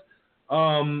Live.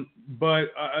 But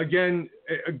again,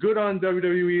 good on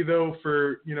WWE though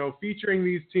for, featuring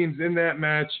these teams in that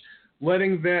match,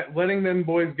 letting them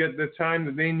boys get the time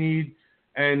that they need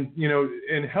and,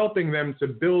 and helping them to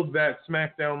build that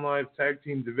SmackDown Live tag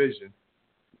team division.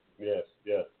 Yes,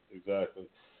 exactly.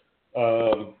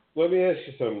 Let me ask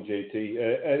you something,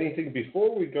 JT. Anything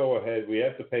before we go ahead? We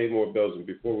have to pay more bills, and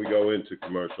before we go into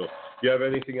commercial, do you have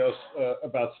anything else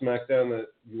about SmackDown that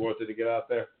you wanted to get out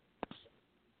there?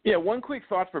 Yeah, one quick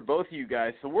thought for both of you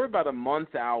guys. So we're about a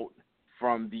month out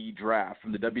from the draft,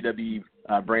 from the WWE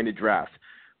branded draft.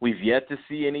 We've yet to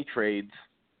see any trades.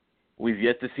 We've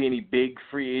yet to see any big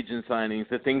free agent signings,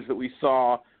 the things that we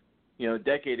saw, a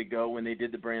decade ago when they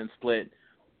did the brand split.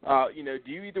 Do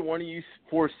you either one of you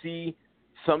foresee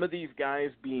some of these guys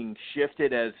being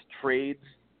shifted as trades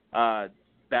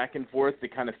back and forth to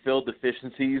kind of fill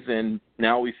deficiencies, and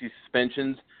now we see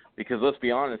suspensions? Because let's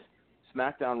be honest,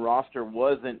 SmackDown roster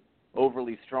wasn't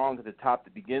overly strong at the top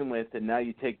to begin with, and now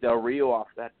you take Del Rio off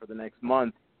that for the next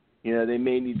month. They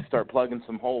may need to start plugging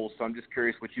some holes. So I'm just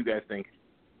curious what you guys think.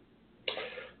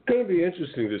 It's going to be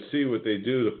interesting to see what they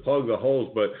do to plug the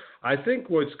holes, but I think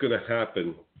what's going to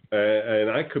happen, and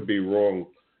I could be wrong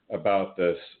about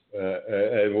this,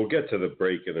 and we'll get to the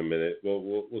break in a minute.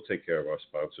 We'll take care of our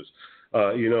sponsors.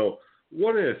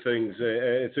 One of the things,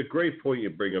 it's a great point you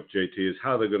bring up, JT, is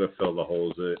how they're going to fill the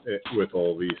holes with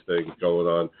all these things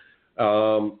going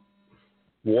on.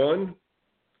 One,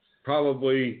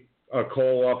 probably a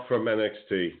call up from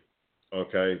NXT.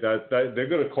 Okay, that they're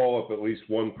going to call up at least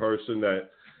one person that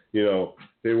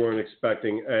they weren't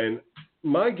expecting. And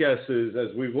my guess is,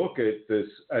 as we look at this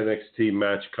NXT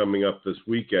match coming up this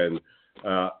weekend,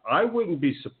 I wouldn't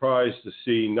be surprised to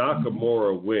see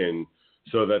Nakamura win,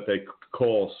 so that they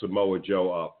call Samoa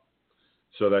Joe up,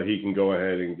 so that he can go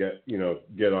ahead and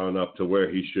get on up to where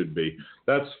he should be.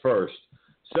 That's first.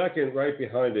 Second, right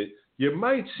behind it, you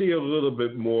might see a little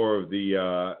bit more of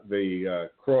the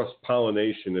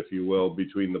cross-pollination, if you will,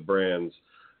 between the brands,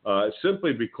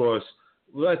 simply because,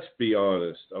 let's be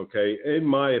honest, okay, in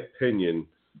my opinion,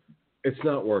 it's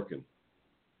not working.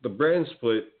 The brand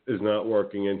split is not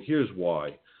working, and here's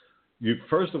why.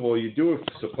 First of all, you do it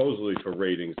supposedly for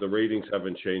ratings. The ratings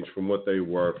haven't changed from what they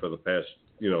were for the past,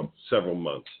 several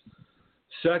months.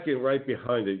 Second, right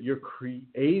behind it, you're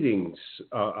creating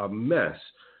a mess.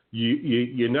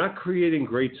 You're not creating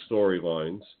great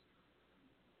storylines.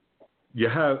 You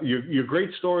have your great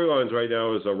storylines right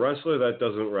now is a wrestler that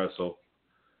doesn't wrestle,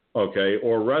 okay,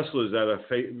 or wrestlers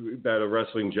that are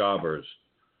wrestling jobbers.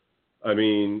 I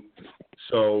mean,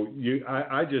 so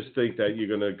I just think that you're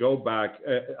going to go back.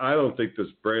 I don't think this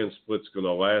brand split's going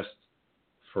to last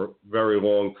for very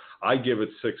long. I give it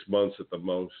 6 months at the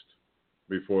most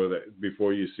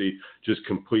before you see just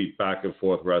complete back and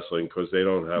forth wrestling, because they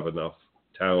don't have enough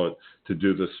talent to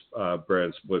do this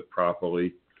brand split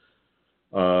properly.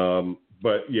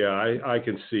 But yeah, I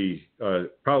can see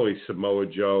probably Samoa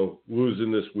Joe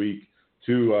losing this week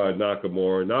to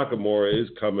Nakamura. Nakamura is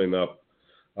coming up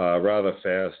rather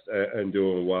fast and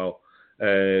doing well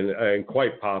and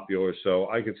quite popular. So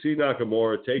I could see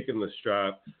Nakamura taking the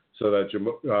strap so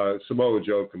that Samoa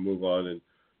Joe can move on. And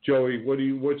Joey,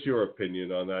 what's your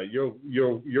opinion on that?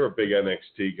 You're a big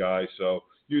NXT guy, so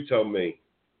you tell me.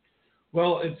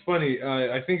 Well, it's funny.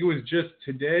 I think it was just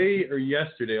today or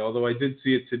yesterday, although I did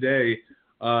see it today,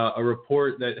 a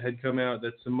report that had come out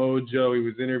that Samoa Joe, he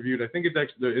was interviewed. I think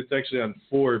it's actually on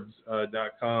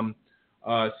Forbes.com.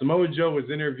 Samoa Joe was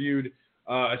interviewed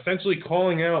essentially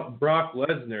calling out Brock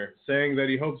Lesnar, saying that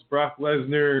he hopes Brock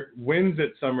Lesnar wins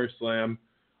at SummerSlam.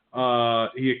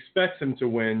 He expects him to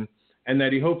win, and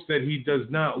that he hopes that he does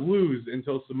not lose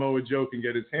until Samoa Joe can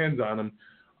get his hands on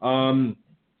him.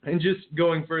 And just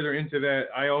going further into that,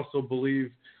 I also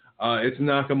believe it's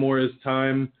Nakamura's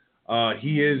time.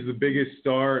 He is the biggest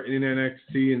star in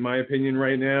NXT, in my opinion,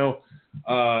 right now.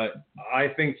 I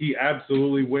think he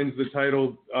absolutely wins the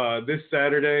title this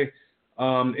Saturday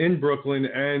in Brooklyn.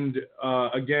 And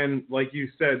again, like you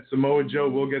said, Samoa Joe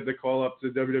will get the call up to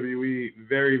WWE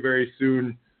very, very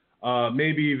soon.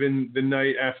 Maybe even the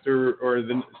night after, or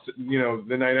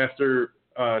the night after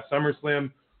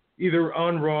SummerSlam, either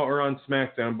on Raw or on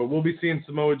SmackDown. But we'll be seeing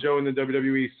Samoa Joe in the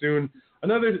WWE soon.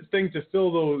 Another thing to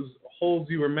fill those holes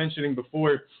you were mentioning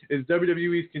before is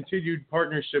WWE's continued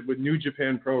partnership with New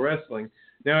Japan Pro Wrestling.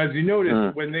 Now, as you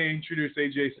noticed, when they introduced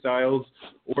AJ Styles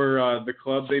or the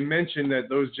club, they mentioned that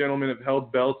those gentlemen have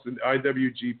held belts in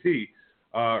IWGP,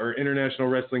 or International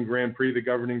Wrestling Grand Prix, the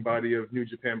governing body of New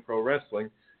Japan Pro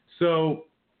Wrestling. So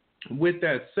with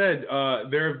that said,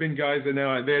 there have been guys that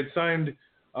now they had signed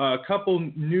a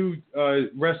couple new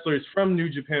wrestlers from New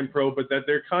Japan Pro, but that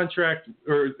their contract,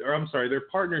 their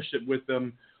partnership with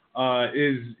them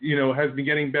has been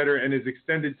getting better and is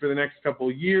extended for the next couple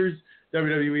of years.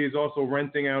 WWE is also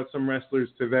renting out some wrestlers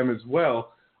to them as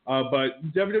well. But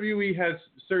WWE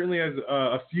certainly has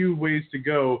a few ways to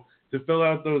go to fill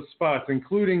out those spots,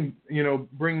 including,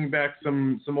 bringing back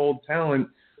some old talent,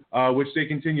 which they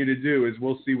continue to do, as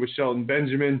we'll see with Shelton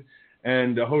Benjamin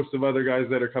and a host of other guys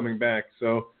that are coming back.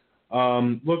 So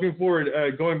looking forward,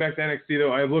 going back to NXT,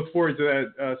 though, I look forward to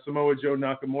that Samoa Joe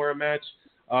Nakamura match.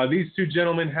 These two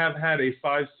gentlemen have had a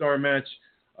 5-star match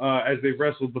as they've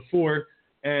wrestled before,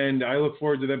 and I look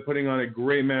forward to them putting on a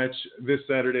great match this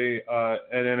Saturday at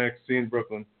NXT in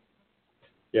Brooklyn.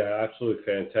 Yeah, absolutely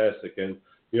fantastic. And,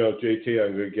 JT,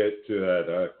 I'm going to get to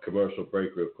that commercial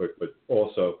break real quick, but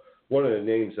also one of the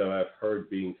names that I've heard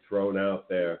being thrown out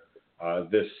there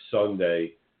this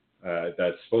Sunday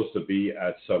that's supposed to be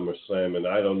at SummerSlam, and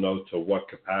I don't know to what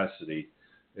capacity,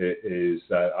 is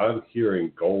that I'm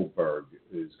hearing Goldberg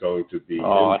is going to be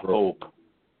I hope.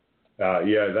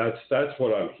 Yeah, that's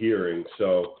what I'm hearing.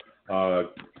 So, now,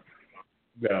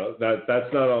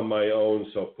 that's not on my own,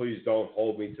 so please don't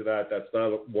hold me to that. That's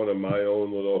not one of my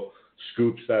own little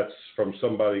scoops. That's from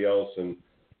somebody else, and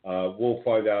we'll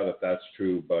find out if that's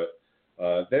true. But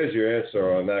there's your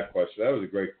answer on that question. That was a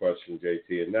great question,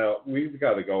 JT. And now we've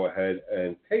got to go ahead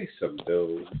and pay some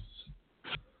bills.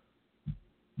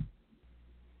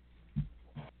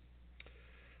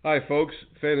 Hi, folks.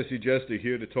 Fantasy Jester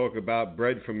here to talk about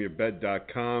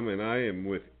breadfromyourbed.com, and I am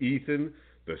with Ethan,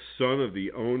 the son of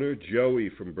the owner, Joey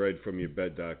from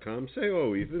breadfromyourbed.com. Say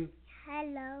hello, Ethan.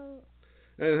 Hello.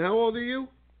 And how old are you?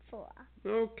 4.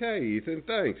 Okay, Ethan,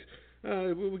 thanks.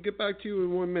 We'll get back to you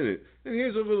in 1 minute. And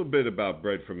here's a little bit about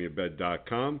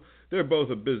breadfromyourbed.com. They're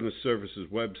both a business services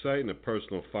website and a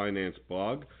personal finance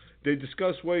blog. They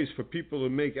discuss ways for people to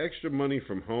make extra money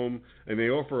from home, and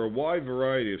they offer a wide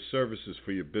variety of services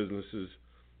for your businesses.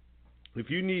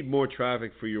 If you need more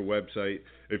traffic for your website,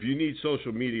 if you need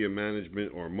social media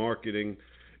management or marketing,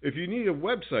 if you need a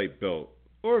website built,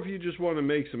 or if you just want to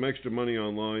make some extra money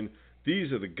online,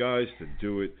 these are the guys to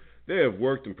do it. They have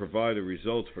worked and provided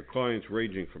results for clients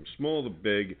ranging from small to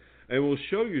big, and will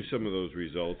show you some of those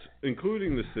results,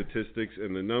 including the statistics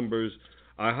and the numbers.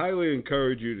 I highly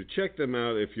encourage you to check them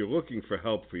out if you're looking for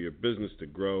help for your business to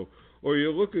grow, or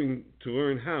you're looking to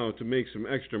learn how to make some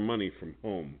extra money from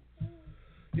home.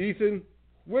 Ethan,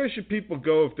 where should people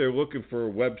go if they're looking for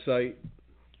a website?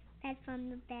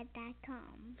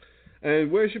 Bedfromthebed.com.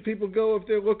 And where should people go if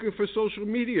they're looking for social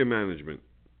media management?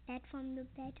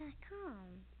 Bedfromthebed.com.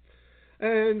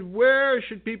 And where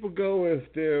should people go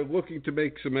if they're looking to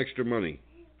make some extra money?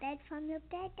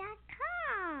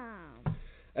 Bedfromthebed.com.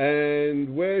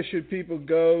 And where should people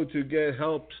go to get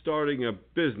help starting a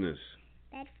business?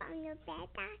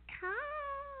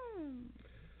 Bedfromthebed.com.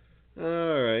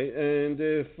 All right. And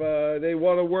if they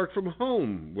want to work from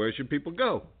home, where should people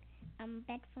go?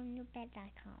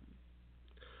 Bedfromthebed.com.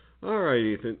 All right,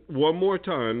 Ethan. One more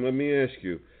time, let me ask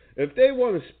you. If they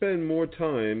want to spend more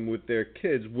time with their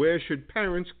kids, where should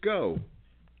parents go?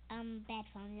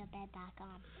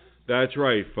 Bedfromthebed.com. That's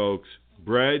right, folks.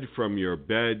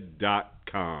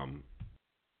 Breadfromyourbed.com.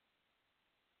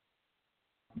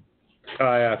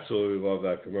 I absolutely love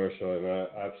that commercial, and I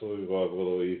absolutely love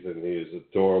little Ethan. He is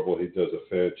adorable. He does a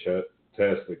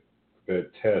fantastic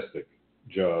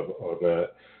job on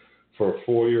that. For a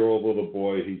 4-year-old little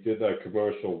boy, he did that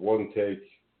commercial, one take.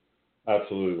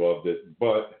 Absolutely loved it.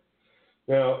 But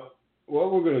now,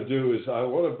 what we're going to do is I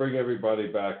want to bring everybody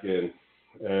back in,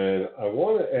 and I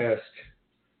want to ask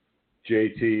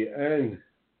JT and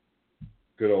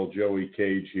good old Joey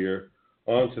Cage here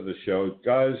onto the show.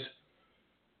 Guys,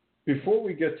 before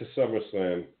we get to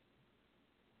SummerSlam,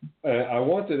 I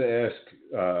wanted to ask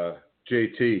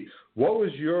JT, what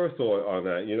was your thought on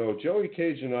that? You know, Joey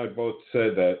Cage and I both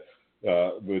said that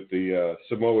with the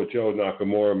Samoa Joe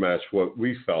Nakamura match, what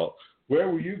we felt. Where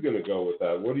were you going to go with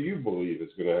that? What do you believe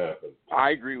is going to happen?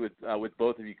 I agree with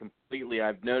both of you completely.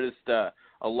 I've noticed a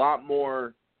lot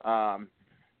more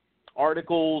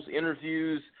articles,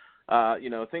 interviews,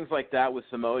 things like that with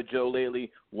Samoa Joe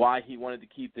lately, why he wanted to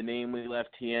keep the name when he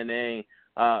left TNA,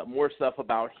 more stuff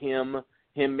about him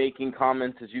making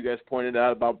comments, as you guys pointed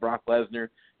out, about Brock Lesnar,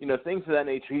 things of that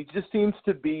nature. He just seems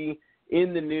to be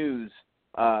in the news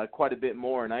quite a bit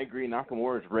more, and I agree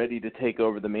Nakamura is ready to take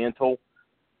over the mantle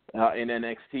in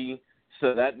NXT,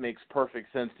 so that makes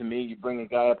perfect sense to me. You bring a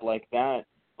guy up like that,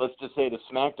 let's just say to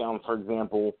SmackDown, for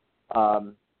example,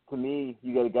 to me,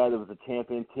 you got a guy that was a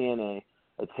champion TNA,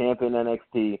 a champion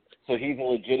NXT, so he's a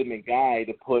legitimate guy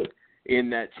to put in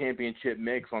that championship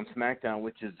mix on SmackDown,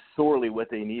 which is sorely what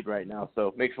they need right now, so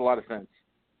it makes a lot of sense.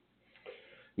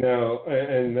 Now,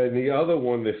 and then the other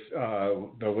one,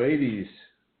 the ladies'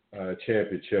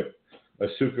 championship,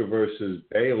 Asuka versus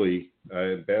Bayley,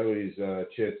 Bayley's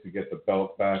chance to get the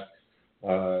belt back.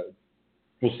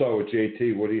 We'll start with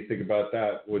JT. What do you think about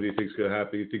that? What do you think is going to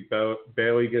happen? Do you think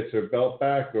Bayley gets her belt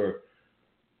back, or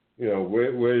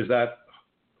where does that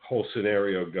whole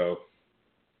scenario go?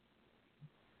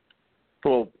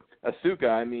 Well,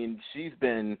 Asuka, she's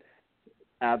been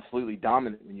absolutely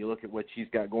dominant when you look at what she's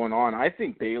got going on. I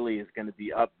think Bayley is going to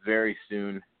be up very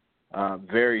soon.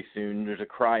 Very soon. There's a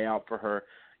cry out for her.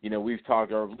 We've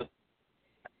talked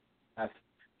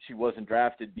she wasn't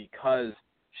drafted because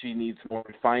she needs more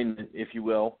refinement, if you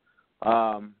will.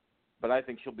 But I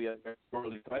think she'll be up there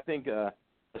shortly. So I think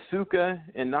Asuka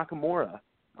and Nakamura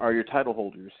are your title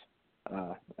holders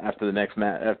after the next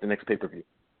pay-per-view.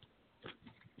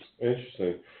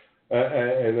 Interesting.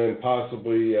 And then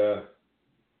possibly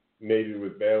maybe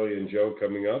with Bayley and Joe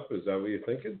coming up. Is that what you're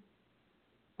thinking?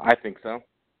 I think so.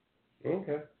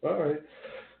 Okay. All right.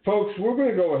 Folks, we're going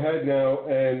to go ahead now,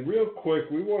 and real quick,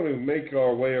 we want to make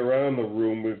our way around the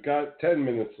room. We've got 10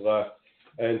 minutes left,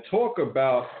 and talk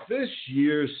about this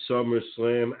year's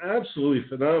SummerSlam. Absolutely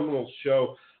phenomenal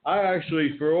show. I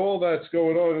actually, for all that's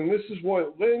going on, and this is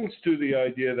what lends to the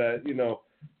idea that, you know,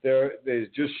 they're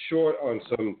just short on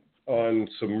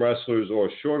some wrestlers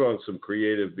or short on some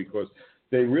creative, because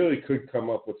they really could come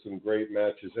up with some great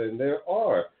matches, and there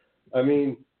are. I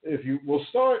mean, we'll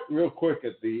start real quick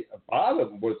at the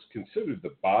bottom, what's considered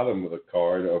the bottom of the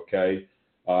card, okay?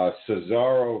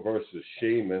 Cesaro versus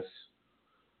Sheamus.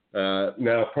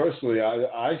 Now, personally,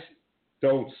 I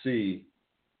don't see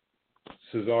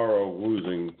Cesaro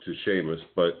losing to Sheamus,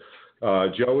 but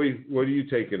Joey, what are you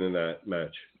taking in that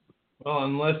match? Well,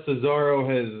 unless Cesaro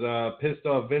has pissed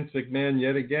off Vince McMahon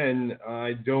yet again,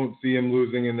 I don't see him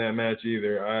losing in that match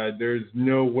either. There's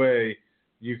no way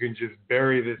you can just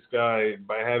bury this guy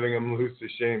by having him lose to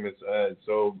Sheamus.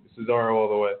 So Cesaro all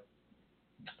the way.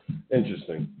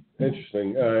 Interesting.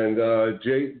 And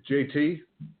JT,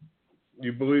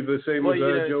 you believe the same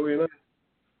as Joey and I?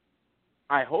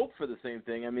 I hope for the same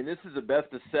thing. I mean, this is a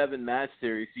best of 7 match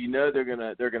series, so you know they're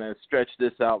gonna stretch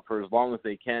this out for as long as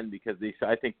they can, because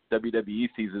I think WWE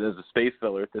sees it as a space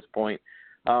filler at this point.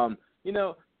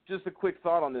 Just a quick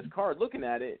thought on this card. Looking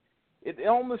at it, it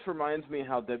almost reminds me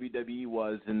how WWE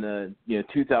was in the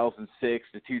 2006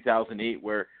 to 2008,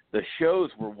 where the shows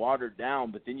were watered down,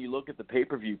 but then you look at the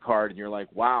pay-per-view card and you're like,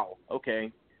 wow,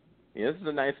 okay, this is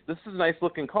a nice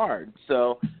looking card.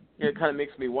 So it kind of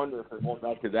makes me wonder if they're going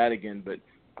back to that again. But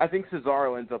I think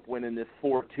Cesaro ends up winning this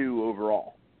 4-2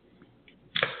 overall.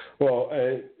 Well,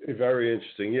 very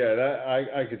interesting. Yeah,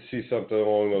 I could see something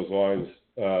along those lines.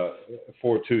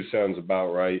 4-2 sounds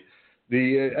about right.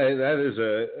 And that is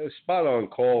a spot-on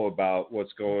call about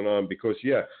what's going on, because,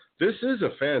 yeah, this is a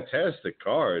fantastic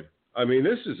card. I mean,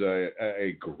 this is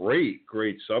a great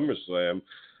SummerSlam.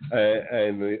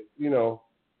 And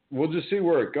we'll just see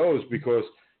where it goes, because,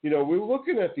 we're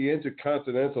looking at the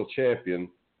Intercontinental Champion,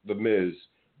 The Miz,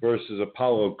 versus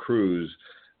Apollo Crews.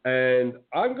 And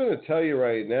I'm going to tell you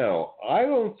right now, I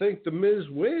don't think The Miz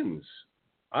wins.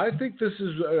 I think this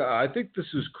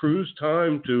is Crews'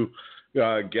 time to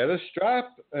get a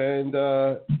strap, and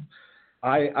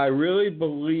I really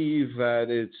believe that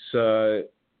it's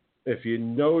if you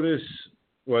notice,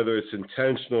 whether it's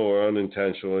intentional or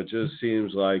unintentional, it just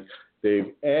seems like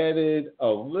they've added a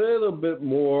little bit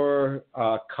more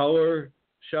color,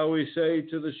 shall we say,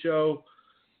 to the show.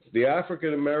 The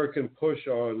African American push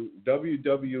on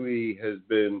WWE has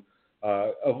been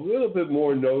a little bit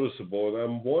more noticeable, and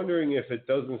I'm wondering if it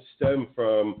doesn't stem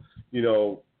from,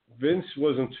 Vince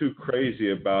wasn't too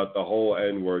crazy about the whole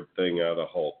N-word thing out of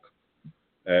Hulk.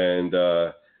 And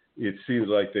it seems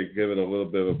like they're giving a little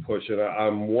bit of a push. And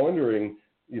I'm wondering,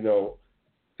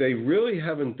 they really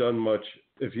haven't done much.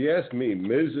 If you ask me,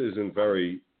 Miz isn't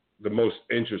the most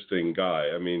interesting guy.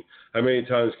 I mean, how many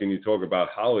times can you talk about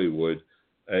Hollywood?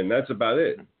 And that's about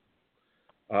it.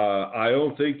 I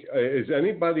don't think, is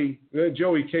anybody,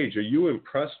 Joey Cage, are you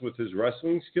impressed with his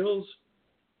wrestling skills?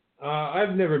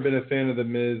 I've never been a fan of The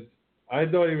Miz. I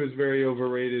thought he was very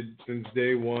overrated since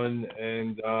day one.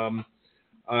 And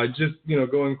just,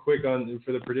 going quick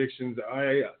for the predictions,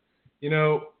 I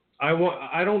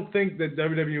don't think that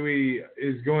WWE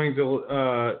is going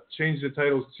to change the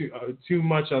titles too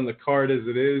much on the card as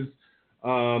it is.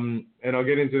 And I'll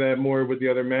get into that more with the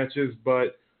other matches,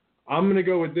 but I'm going to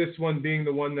go with this one being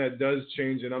the one that does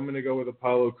change, and I'm going to go with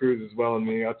Apollo Crews as well in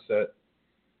the upset.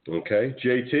 Okay.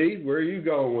 JT, where are you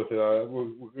going with it? We're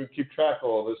going to keep track of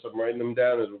all this. I'm writing them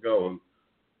down as we're going.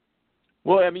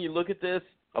 Well, I mean, you look at this,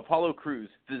 Apollo Crews,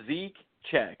 physique,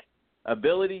 check.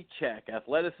 Ability, check.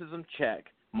 Athleticism, check.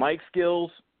 Mic skills,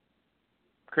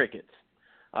 crickets.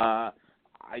 I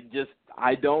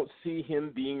don't see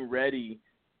him being ready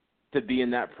to be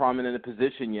in that prominent a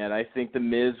position yet. I think The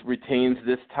Miz retains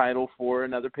this title for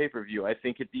another pay-per-view. I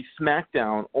think it'd be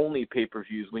SmackDown only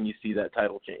pay-per-views when you see that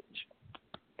title change.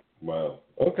 Wow.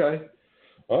 Okay.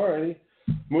 All righty.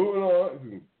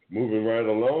 Moving right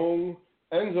along.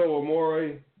 Enzo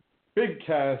Amore, Big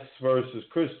Cass versus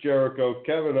Chris Jericho,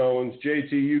 Kevin Owens.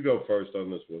 JT, you go first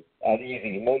on this one.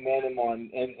 Easy. Momentum on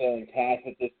Enzo and Cass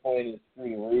at this point is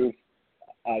through the roof.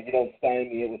 You don't sign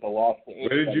me with a loss to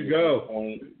anybody. Where did you go?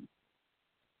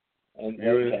 And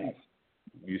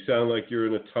You sound like you're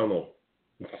in a tunnel.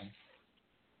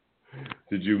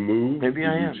 Did you move? Maybe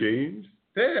I am. Did you change?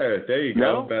 There you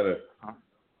No? go. Better.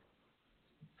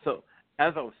 So,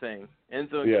 as I was saying,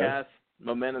 Enzo and Yeah. Cass,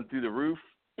 momentum through the roof.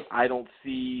 I don't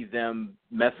see them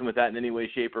messing with that in any way,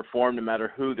 shape, or form, no matter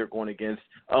who they're going against.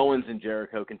 Owens and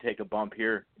Jericho can take a bump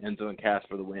here. Enzo and Cass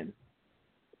for the win.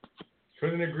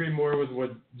 Couldn't agree more with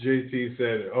what JT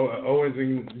said. Owens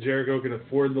and Jericho can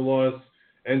afford the loss.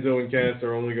 Enzo and Cass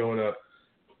are only going up.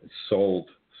 Sold.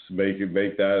 Make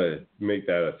that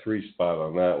a 3 spot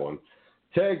on that one.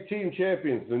 Tag team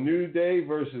champions, The New Day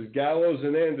versus Gallows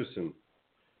and Anderson.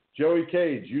 Joey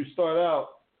Cage, you start out.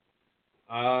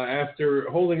 After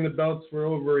holding the belts for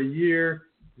over a year,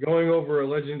 going over a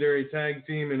legendary tag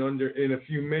team in a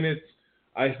few minutes,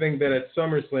 I think that at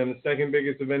SummerSlam, the second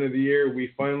biggest event of the year,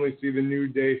 we finally see the New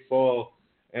Day fall,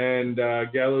 and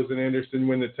Gallows and Anderson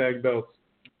win the tag belts.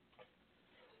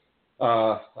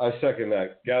 I second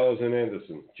that. Gallows and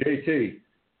Anderson. JT.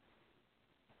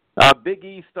 Big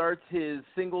E starts his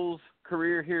singles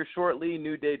career here shortly.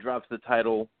 New Day drops the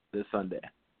title this Sunday.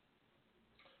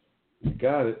 You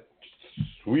got it.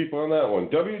 Sweep on that one.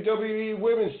 WWE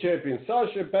Women's Champion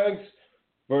Sasha Banks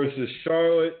versus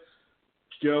Charlotte.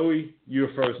 Joey,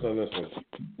 you're first on this one.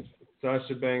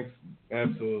 Sasha Banks,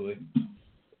 absolutely.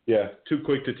 Yeah, too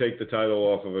quick to take the title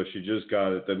off of her. She just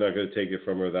got it. They're not going to take it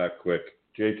from her that quick.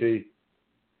 JT?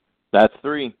 That's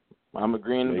 3. I'm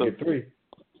agreeing Make with it 3.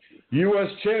 U.S.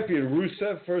 Champion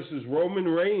Rusev versus Roman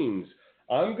Reigns.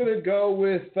 I'm going to go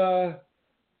with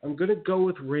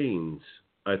Reigns.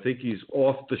 I think he's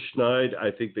off the schneid.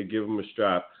 I think they give him a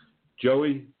strap.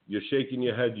 Joey, you're shaking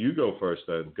your head. You go first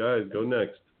then. Go ahead. Go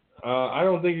next. I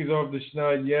don't think he's off the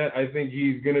schneid yet. I think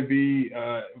he's going to be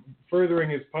furthering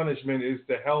his punishment is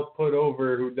to help put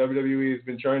over who WWE has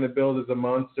been trying to build as a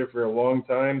monster for a long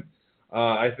time.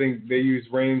 I think they use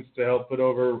Reigns to help put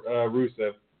over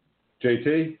Rusev.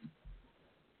 JT?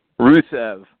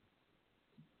 Rusev.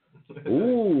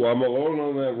 Ooh, I'm alone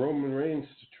on that Roman Reigns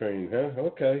train, huh?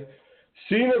 Okay.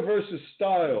 Cena versus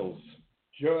Styles.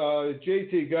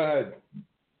 JT, go ahead.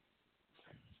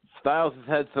 Styles has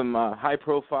had some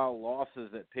high-profile losses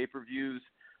at pay-per-views.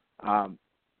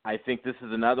 I think this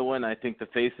is another one. I think the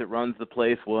face that runs the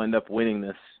place will end up winning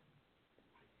this.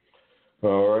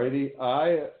 All righty.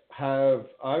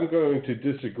 I'm going to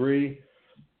disagree.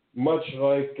 Much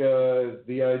like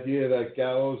the idea that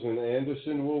Gallows and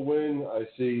Anderson will win, I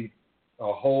see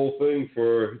a whole thing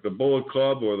for the Bullet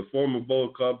Club or the former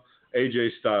Bullet Club, AJ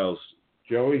Styles.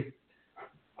 Joey?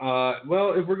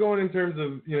 Well, if we're going in terms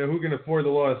of who can afford the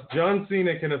loss, John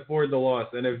Cena can afford the loss.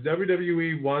 And if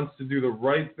WWE wants to do the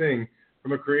right thing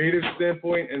from a creative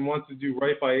standpoint and wants to do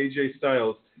right by AJ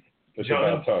Styles,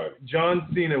 John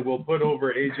Cena will put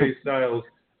over AJ Styles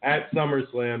at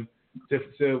SummerSlam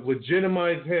to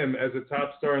legitimize him as a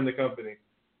top star in the company.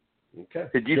 Okay.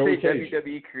 Did you Joey say Cage.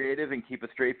 WWE creative and keep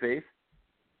a straight face?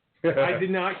 I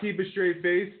did not keep a straight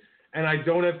face, and I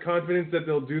don't have confidence that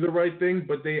they'll do the right thing,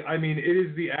 but it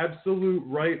is the absolute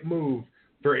right move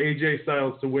for AJ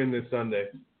Styles to win this Sunday.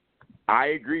 I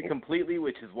agree completely,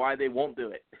 which is why they won't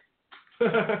do it.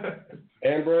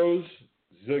 Ambrose,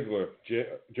 Ziggler,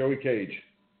 Joey Cage.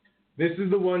 This is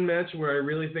the one match where I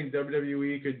really think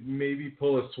WWE could maybe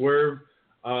pull a swerve,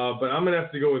 but I'm going to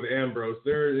have to go with Ambrose.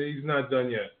 He's not done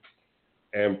yet.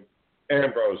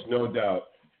 Ambrose, no doubt.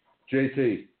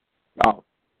 JT. Oh,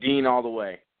 Dean all the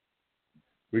way.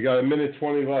 We got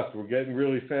 1:20 left. We're getting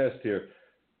really fast here.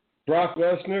 Brock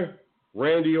Lesnar,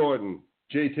 Randy Orton.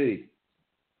 JT.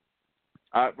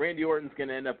 Randy Orton's going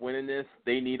to end up winning this.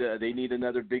 They need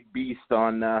another big beast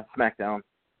on SmackDown.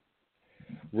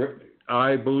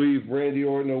 I believe Randy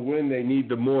Orton will win. They need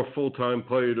the more full-time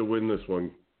player to win this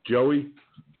one. Joey?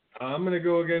 I'm going to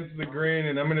go against the grain,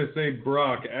 and I'm going to say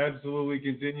Brock absolutely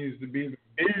continues to be the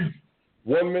beast.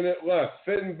 1 minute left.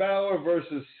 Finn Balor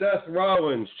versus Seth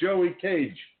Rollins. Joey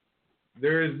Cage.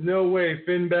 There is no way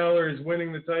Finn Balor is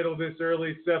winning the title this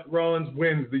early. Seth Rollins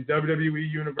wins the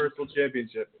WWE Universal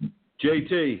Championship.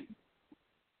 JT.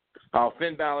 Oh,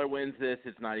 Finn Balor wins this.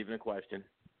 It's not even a question.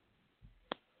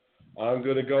 I'm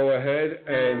going to go ahead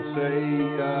and say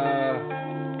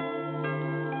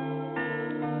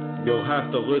you'll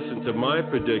have to listen to my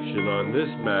prediction on this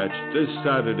match this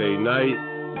Saturday night.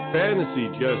 Fantasy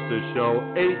Jester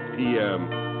Show, 8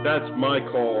 p.m. That's my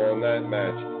call on that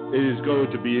match. It is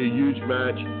going to be a huge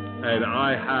match, and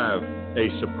I have a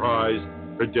surprise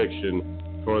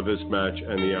prediction for this match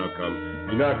and the outcome.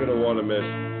 You're not going to want to miss.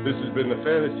 This has been the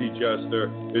Fantasy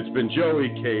Jester. It's been Joey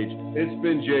Cage. It's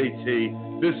been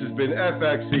JT. This has been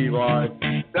FXE Live.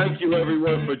 Thank you,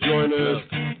 everyone, for joining us.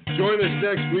 Join us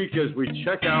next week as we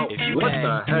check out what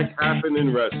the heck happened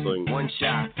in wrestling. One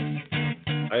shot.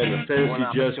 I am the Fantasy One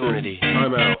Jester. opportunity.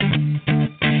 I'm out.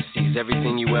 Seize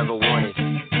everything you ever wanted.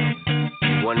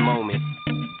 One moment.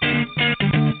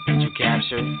 Did you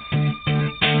capture it?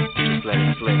 Just let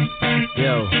it slip.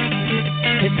 Yo.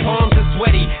 His palms are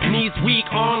sweaty, knees weak,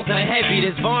 arms are heavy.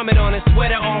 There's vomit on his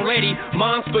sweater already.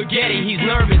 Mom's spaghetti, he's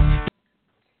nervous.